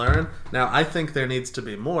let him learn. Now, I think there needs to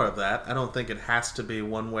be more of that. I don't think it has to be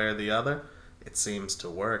one way or the other. It seems to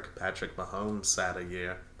work. Patrick Mahomes sat a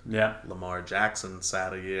year. Yeah. Lamar Jackson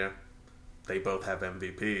sat a year. They both have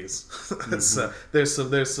MVPs. So there's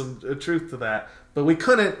some truth to that. But we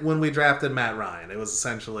couldn't when we drafted Matt Ryan. It was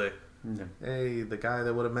essentially, hey, the guy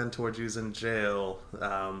that would have mentored you's in jail.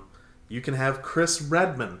 You can have Chris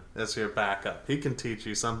Redman as your backup. He can teach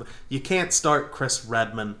you something. You can't start Chris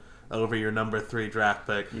Redman over your number 3 draft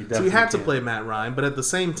pick. So you had to play Matt Ryan. But at the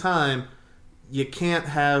same time, you can't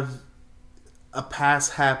have a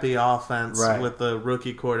pass-happy offense with a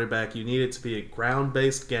rookie quarterback. You need it to be a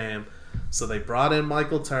ground-based game. So they brought in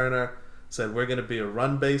Michael Turner, said we're going to be a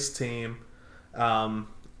run-based team. I'm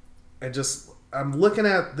looking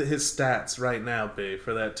at his stats right now, B,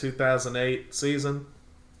 for that 2008 season.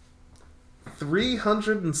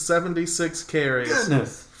 376 carries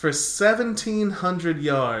for 1,700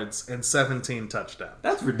 yards and 17 touchdowns.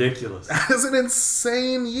 That's ridiculous. That's an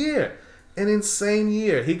insane year.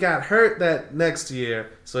 He got hurt that next year,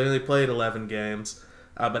 so he only played 11 games.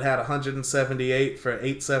 but had 178 for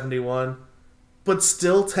 871, but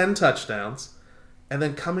still 10 touchdowns. And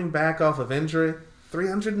then coming back off of injury,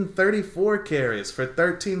 334 carries for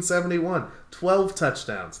 1371, 12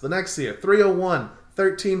 touchdowns. The next year, 301,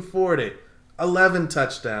 1340, 11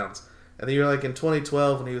 touchdowns. And then you're like in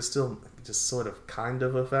 2012, and he was still just sort of kind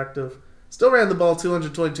of effective. Still ran the ball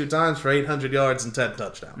 222 times for 800 yards and 10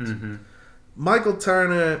 touchdowns. Mm-hmm. Michael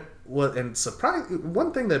Turner,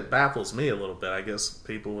 one thing that baffles me a little bit, I guess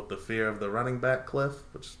people with the fear of the running back cliff,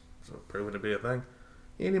 which is proven to be a thing,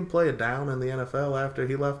 he didn't even play a down in the NFL after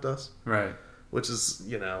he left us. Right. Which is,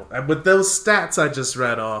 with those stats I just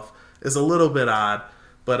read off, is a little bit odd.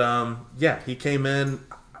 But, he came in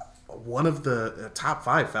one of the top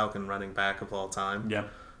 5 Falcon running back of all time. Yeah.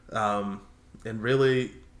 And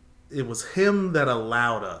really, it was him that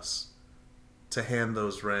allowed us to hand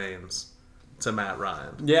those reins to Matt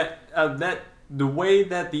Ryan. Yeah, the way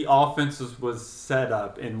that the offenses was set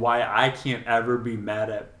up and why I can't ever be mad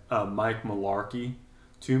at Mike Mularkey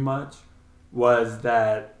too much was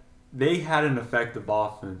that they had an effective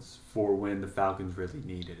offense for when the Falcons really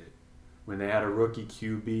needed it. When they had a rookie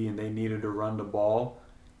QB and they needed to run the ball,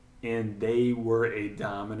 and they were a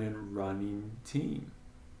dominant running team.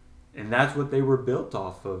 And that's what they were built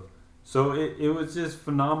off of. So it was just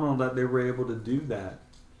phenomenal that they were able to do that.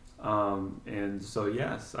 And so,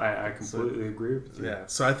 yes, I completely agree with you. Yeah,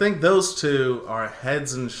 so I think those two are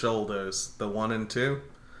heads and shoulders, the 1 and 2.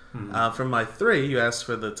 Mm-hmm. For my 3, you asked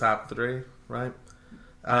for the top 3, right?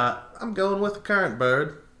 I'm going with the current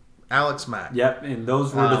bird, Alex Mack. Yep, and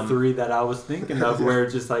those were the 3 that I was thinking of, where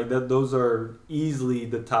just like those are easily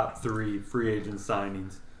the top 3 free agent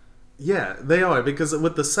signings. Yeah, they are, because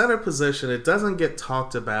with the center position, it doesn't get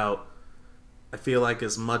talked about, I feel like,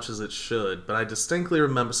 as much as it should. But I distinctly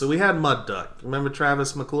remember, so we had Mud Duck. Remember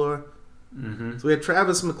Travis McClure? Mm-hmm. So we had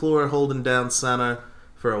Travis McClure holding down center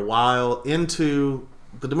for a while into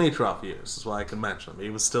the Dimitroff years, is why I can mention him. He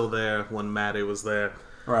was still there when Matty was there.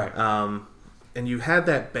 Right. And you had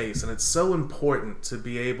that base, and it's so important to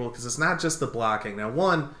be able, because it's not just the blocking. Now,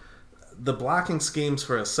 the blocking schemes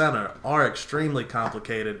for a center are extremely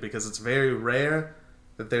complicated because it's very rare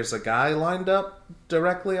that there's a guy lined up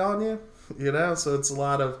directly on you, so it's a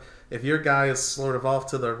lot of, if your guy is sort of off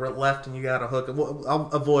to the left and you got a hook, I'll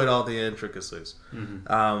avoid all the intricacies.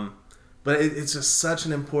 Mm-hmm. But it's just such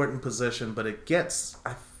an important position, but it gets,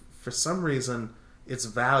 for some reason, its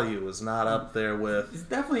value is not up there with... It's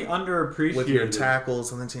definitely underappreciated. With your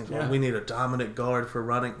tackles, and then teams, we need a dominant guard for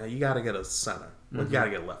running. Now, you got to get a center. Well, you got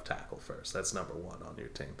to get a left tackle first. That's number 1 on your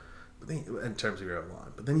team, but then, in terms of your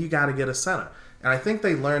line. But then you got to get a center. And I think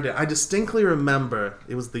they learned it. I distinctly remember,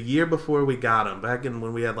 it was the year before we got him, back in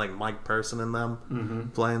when we had like Mike Person in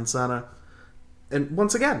them playing center. And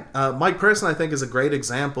once again, Mike Person, I think, is a great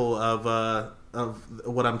example of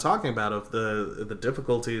what I'm talking about, of the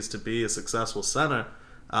difficulties to be a successful center.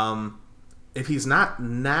 If he's not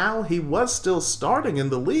now, he was still starting in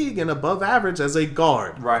the league and above average as a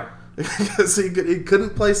guard. Right. Because he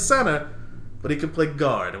couldn't play center, but he could play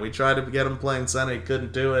guard. And we tried to get him playing center. He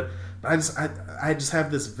couldn't do it. But I just have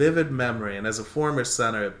this vivid memory. And as a former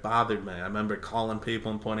center, it bothered me. I remember calling people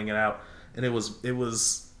and pointing it out. And it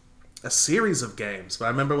was a series of games. But I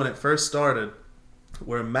remember when it first started,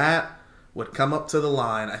 where Matt would come up to the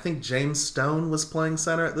line. I think James Stone was playing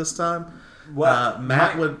center at this time. Well,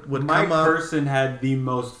 Matt would come up. Mike Person had the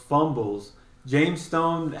most fumbles. James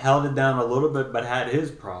Stone held it down a little bit, but had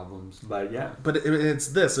his problems. But yeah. But it's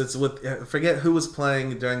this. It's with, I forget who was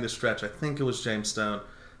playing during the stretch. I think it was James Stone.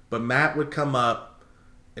 But Matt would come up,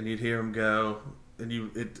 and you'd hear him go,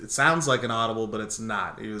 and it sounds like an audible, but it's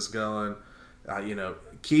not. He was going,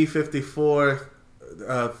 key 54,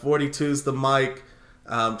 42's the mic.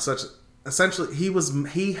 Essentially,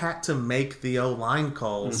 he had to make the O-line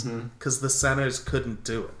calls because the centers couldn't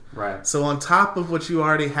do it. Right. So on top of what you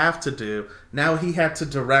already have to do, now he had to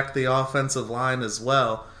direct the offensive line as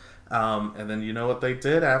well. And then you know what they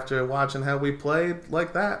did after watching how we played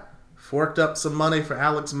like that? Forked up some money for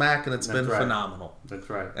Alex Mack, and it's been phenomenal. That's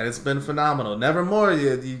right. And it's been phenomenal. Nevermore,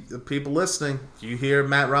 you people listening, you hear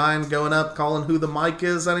Matt Ryan going up calling who the mic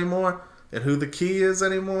is anymore and who the key is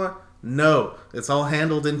anymore? No. It's all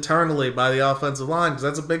handled internally by the offensive line because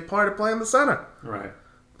that's a big part of playing the center. Right.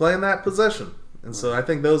 Playing that position. And so I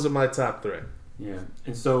think those are my top 3. Yeah.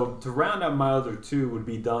 And so to round out my other 2 would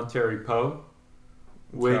be Dontari Poe,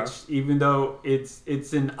 which even though it's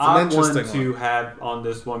an odd one to have on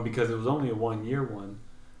this one because it was only a 1-year one,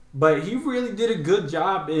 but he really did a good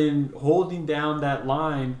job in holding down that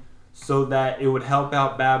line so that it would help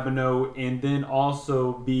out Babineau and then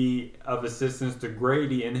also be of assistance to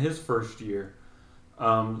Grady in his first year,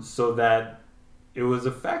 so that it was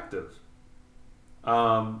effective.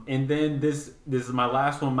 And then this is my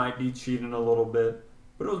last one, might be cheating a little bit,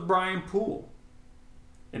 but it was Brian Poole,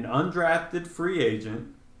 an undrafted free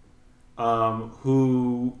agent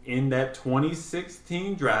who in that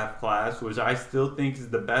 2016 draft class, which I still think is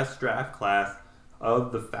the best draft class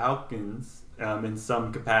of the Falcons in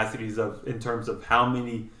some capacities in terms of how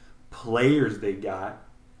many players they got.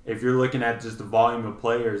 If you're looking at just the volume of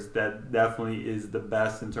players, that definitely is the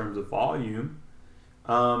best in terms of volume.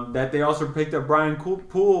 That they also picked up Brian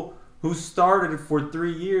Poole, who started for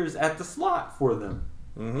 3 years at the slot for them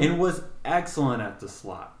and was excellent at the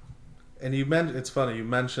slot. And it's funny, you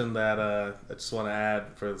mentioned that, I just want to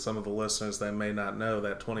add for some of the listeners that may not know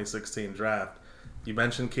that 2016 draft, you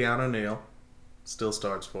mentioned Keanu Neal, still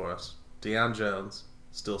starts for us. Deion Jones,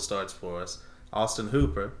 still starts for us. Austin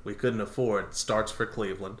Hooper, we couldn't afford, starts for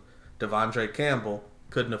Cleveland. Devondre Campbell,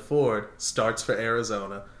 couldn't afford, starts for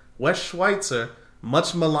Arizona. Wes Schweitzer,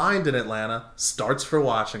 much maligned in Atlanta, starts for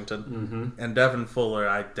Washington. And Devin Fuller,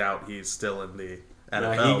 I doubt he's still in the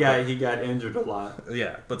NFL. Yeah, he got injured a lot.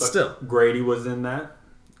 Yeah, but still. Grady was in that?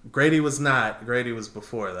 Grady was not. Grady was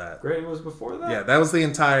before that. Grady was before that? Yeah, that was the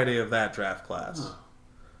entirety of that draft class. Oh.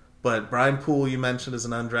 But Brian Poole, you mentioned, is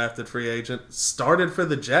an undrafted free agent. Started for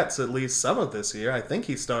the Jets at least some of this year. I think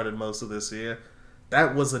he started most of this year.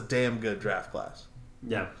 That was a damn good draft class.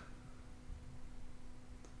 Yeah.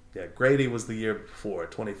 Yeah, Grady was the year before,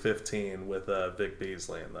 2015, with Vic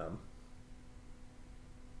Beasley and them.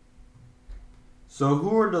 So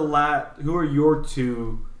who are your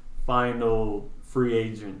two final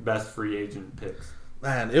best free agent picks?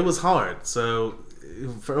 Man, it was hard. So,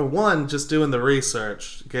 for one, just doing the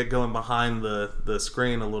research, get going behind the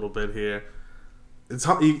screen a little bit here.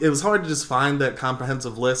 It was hard to just find that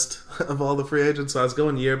comprehensive list of all the free agents. So I was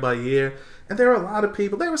going year by year, and there were a lot of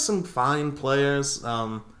people. There were some fine players.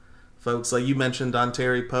 Folks like you mentioned,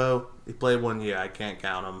 Dontari Poe. He played 1 year. I can't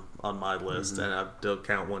count him on my list, and I don't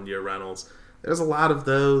count 1 year Reynolds. There's a lot of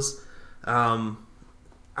those. I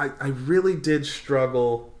really did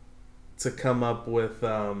struggle to come up with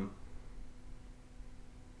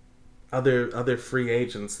other free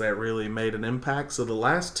agents that really made an impact. So the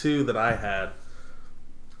last two that I had,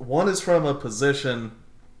 one is from a position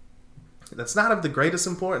that's not of the greatest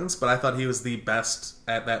importance, but I thought he was the best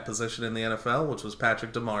at that position in the NFL, which was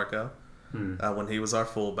Patrick DeMarco when he was our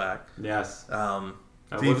fullback. Yes. That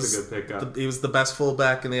He was a good pickup. He was the best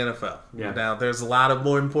fullback in the NFL. Yeah. Now, there's a lot of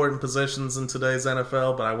more important positions in today's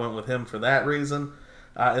NFL, but I went with him for that reason.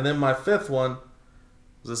 And then my fifth one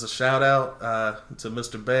was just a shout-out to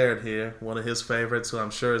Mr. Baird here, one of his favorites, who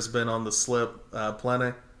I'm sure has been on the slip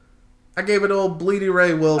plenty. I gave it to old Bleedy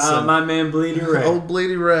Ray Wilson. My man Bleedy Ray. Old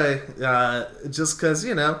Bleedy Ray. Just because,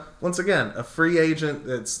 once again, a free agent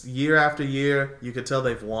that's year after year, you could tell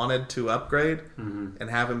they've wanted to upgrade and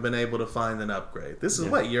haven't been able to find an upgrade. This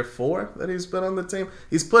is, year 4 that he's been on the team?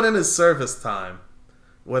 He's put in his service time,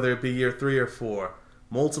 whether it be year 3 or 4.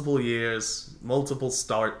 Multiple years, multiple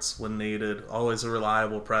starts when needed, always a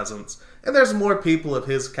reliable presence. And there's more people of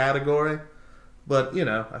his category, but,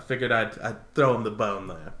 I figured I'd throw him the bone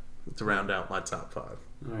there to round out my top 5. All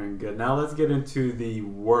right, good. Now let's get into the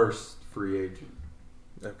worst free agent.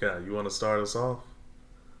 Okay, you want to start us off?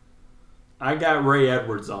 I got Ray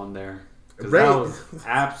Edwards on there because that was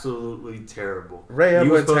absolutely terrible. Ray Edwards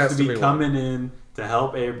he was supposed has to be coming in to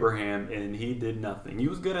help Abraham, and he did nothing. He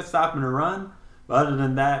was good at stopping a run, but other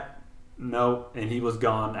than that, no. And he was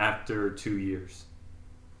gone after 2 years.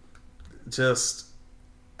 Just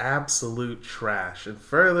absolute trash, and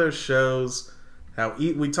further shows how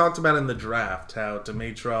we talked about in the draft how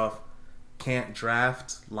Dimitroff can't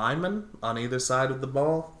draft linemen on either side of the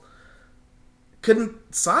ball.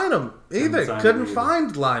 Couldn't sign them either. Couldn't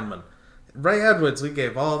find linemen. Ray Edwards, we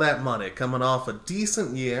gave all that money coming off a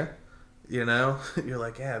decent year. You're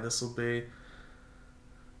like, yeah, this will be.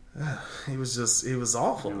 He was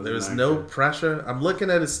awful. There was no pressure. I'm looking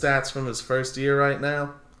at his stats from his first year right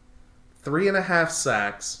now. 3.5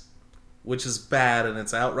 sacks, which is bad and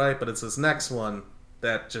it's outright, but it's his next one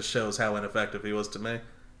that just shows how ineffective he was to me.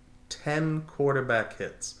 10 quarterback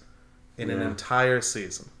hits in an entire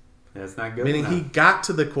season. That's not good. Meaning he got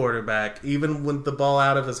to the quarterback, even with the ball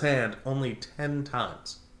out of his hand, only 10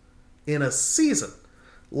 times. In a season.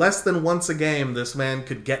 Less than once a game, this man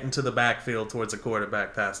could get into the backfield towards a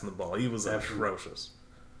quarterback passing the ball. He was atrocious.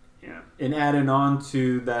 Yeah. And adding on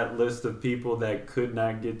to that list of people that could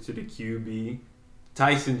not get to the QB,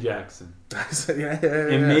 Tyson Jackson.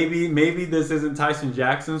 And maybe this isn't Tyson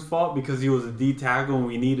Jackson's fault because he was a D tackle and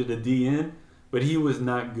we needed a D end, but he was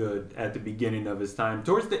not good at the beginning of his time.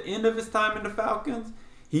 Towards the end of his time in the Falcons,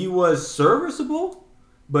 he was serviceable,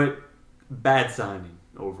 but bad signing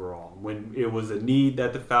overall when it was a need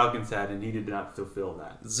that the Falcons had and he did not fulfill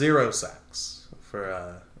that. 0 sacks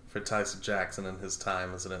for Tyson Jackson in his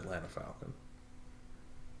time as an Atlanta Falcon.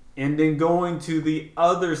 And then going to the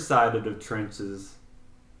other side of the trenches,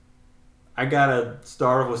 I gotta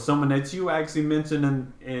start off with someone that you actually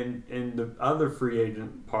mentioned in the other free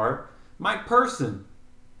agent part, Mike Person.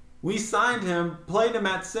 We signed him, played him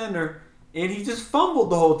at center, and he just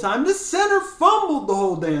fumbled the whole time. The center fumbled the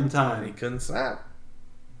whole damn time. He couldn't sack.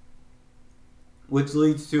 Which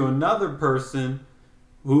leads to another person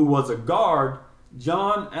who was a guard,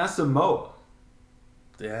 John Asamoah.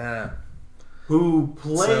 Yeah.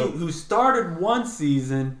 Who started one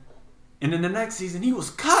season, and in the next season he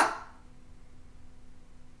was cut.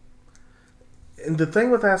 And the thing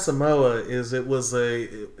with Asamoah is it was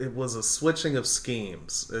a switching of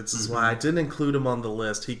schemes. This is why I didn't include him on the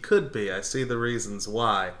list. He could be. I see the reasons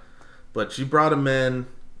why. But you brought him in.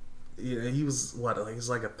 You know, he was he's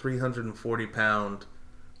like a 340-pound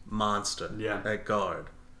monster at guard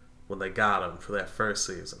when they got him for that first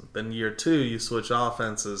season. Then year 2, you switch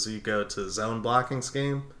offenses. You go to zone blocking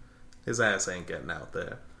scheme. His ass ain't getting out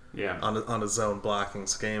there. Yeah. On a zone blocking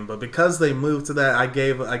scheme, but because they moved to that, I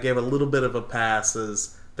gave a little bit of a pass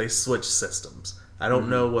as they switched systems. I don't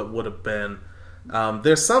know what would have been.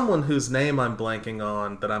 There's someone whose name I'm blanking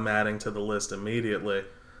on that I'm adding to the list immediately.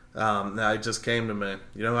 Now it just came to me.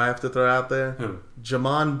 You know who I have to throw out there? Who?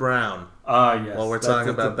 Jamon Brown. Yes. While we're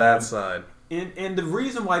talking about that side. And the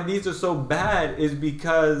reason why these are so bad is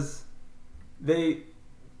because they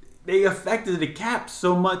affected the cap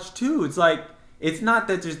so much too. It's like, it's not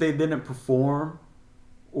that just they didn't perform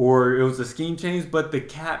or it was a scheme change, but the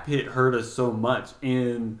cap hit hurt us so much.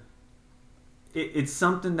 And it's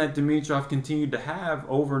something that Dimitroff continued to have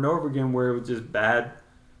over and over again, where it was just bad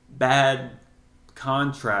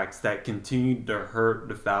contracts that continued to hurt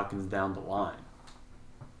the Falcons down the line.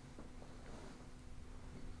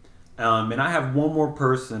 And I have one more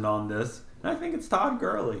person on this, and I think it's Todd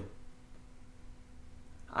Gurley.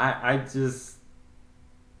 I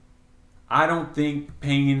don't think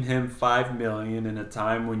paying him $5 million in a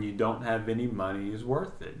time when you don't have any money is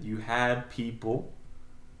worth it. You had people,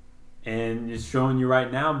 and it's showing you right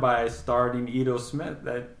now by starting Ito Smith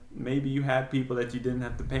that maybe you had people that you didn't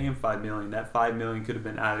have to pay him $5 million. That $5 million could have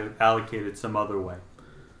been allocated some other way.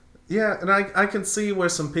 Yeah, and I can see where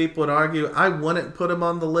some people would argue I wouldn't put him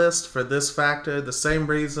on the list for this factor. The same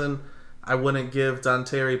reason I wouldn't give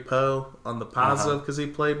Dontari Poe on the positive because he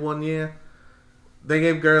played 1 year. They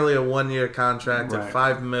gave Gurley a 1-year contract at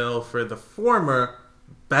 $5 million for the former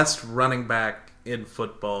best running back in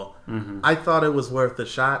football. I thought it was worth a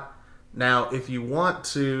shot. Now, if you want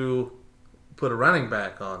to put a running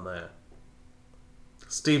back on there,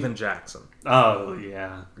 Steven Jackson. Oh,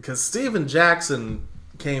 yeah. Because Steven Jackson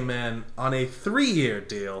came in on a 3-year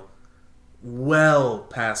deal well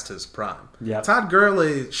past his prime. Yep. Todd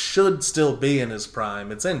Gurley should still be in his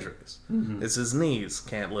prime. It's injuries. It's his knees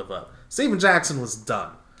can't live up. Steven Jackson was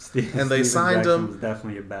done. And they signed him. Was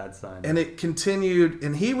definitely a bad sign. And it continued,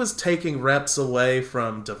 and he was taking reps away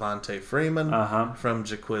from Devontae Freeman, from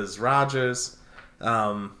Jaquiz Rodgers.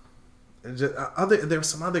 There were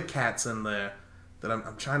some other cats in there that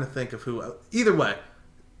I'm trying to think of who. Either way,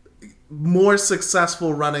 more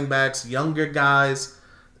successful running backs, younger guys.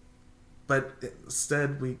 But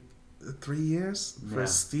instead, 3 years for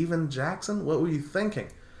Steven Jackson? What were you thinking?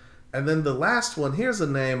 And then the last one, here's a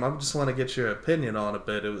name, I just want to get your opinion on a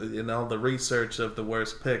bit. In all the research of the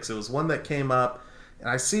worst picks, it was one that came up, and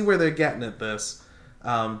I see where they're getting at this.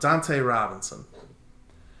 Dante Robinson.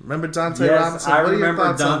 Remember Dante Robinson? What are your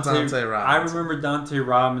thoughts on Dante Robinson? I remember Dante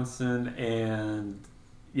Robinson, and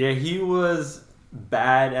yeah, he was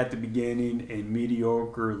bad at the beginning and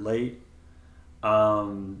mediocre late.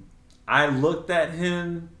 I looked at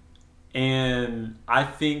him, and I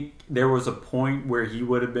think there was a point where he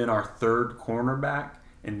would have been our third cornerback,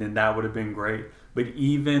 and then that would have been great. But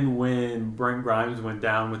even when Brent Grimes went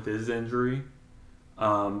down with his injury,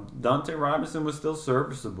 Dante Robinson was still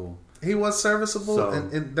serviceable. He was serviceable, So-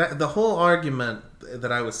 and the whole argument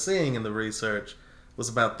that I was seeing in the research was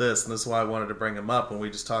about this, and this is why I wanted to bring him up when we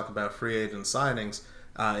just talk about free agent signings.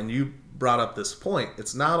 And you brought up this point.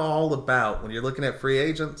 It's not all about, when you're looking at free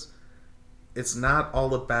agents, it's not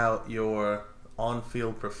all about your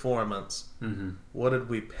on-field performance. What did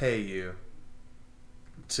we pay you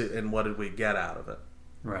and what did we get out of it?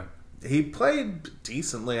 Right. He played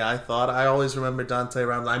decently, I thought. I always remember Dante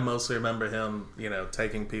Robinson. I mostly remember him,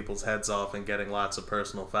 taking people's heads off and getting lots of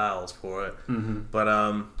personal fouls for it. But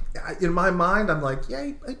in my mind, I'm like,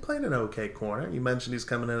 yeah, he played an okay corner. You mentioned he's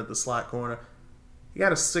coming in at the slot corner. He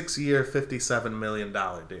got a 6-year, $57 million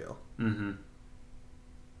deal. Mm-hmm.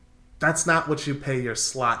 That's not what you pay your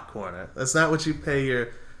slot corner. That's not what you pay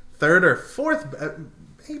your third or fourth,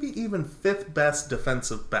 maybe even fifth best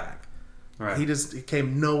defensive back. Right. He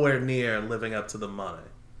came nowhere near living up to the money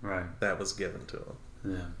that was given to him.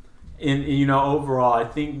 Yeah. And overall, I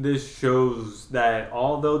think this shows that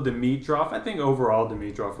although Dimitroff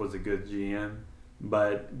was a good GM,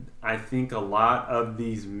 but I think a lot of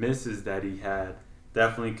these misses that he had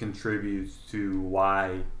definitely contributes to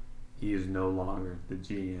why he is no longer the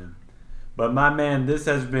GM. But my man, this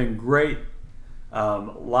has been great.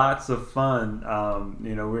 Lots of fun.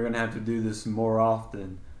 We're going to have to do this more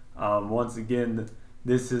often. Once again,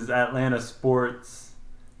 this is Atlanta Sports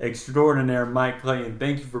extraordinaire Mike Clayton.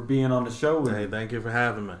 Thank you for being on the show with me. Thank you for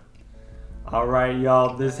having me. All right,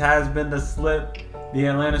 y'all. This has been The Slip, the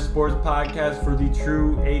Atlanta Sports Podcast for the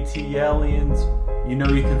true ATLians. You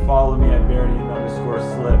can follow me at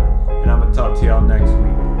Varian_Slip, and I'm going to talk to y'all next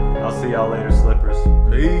week. I'll see y'all later, Slippers.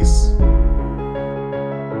 Peace.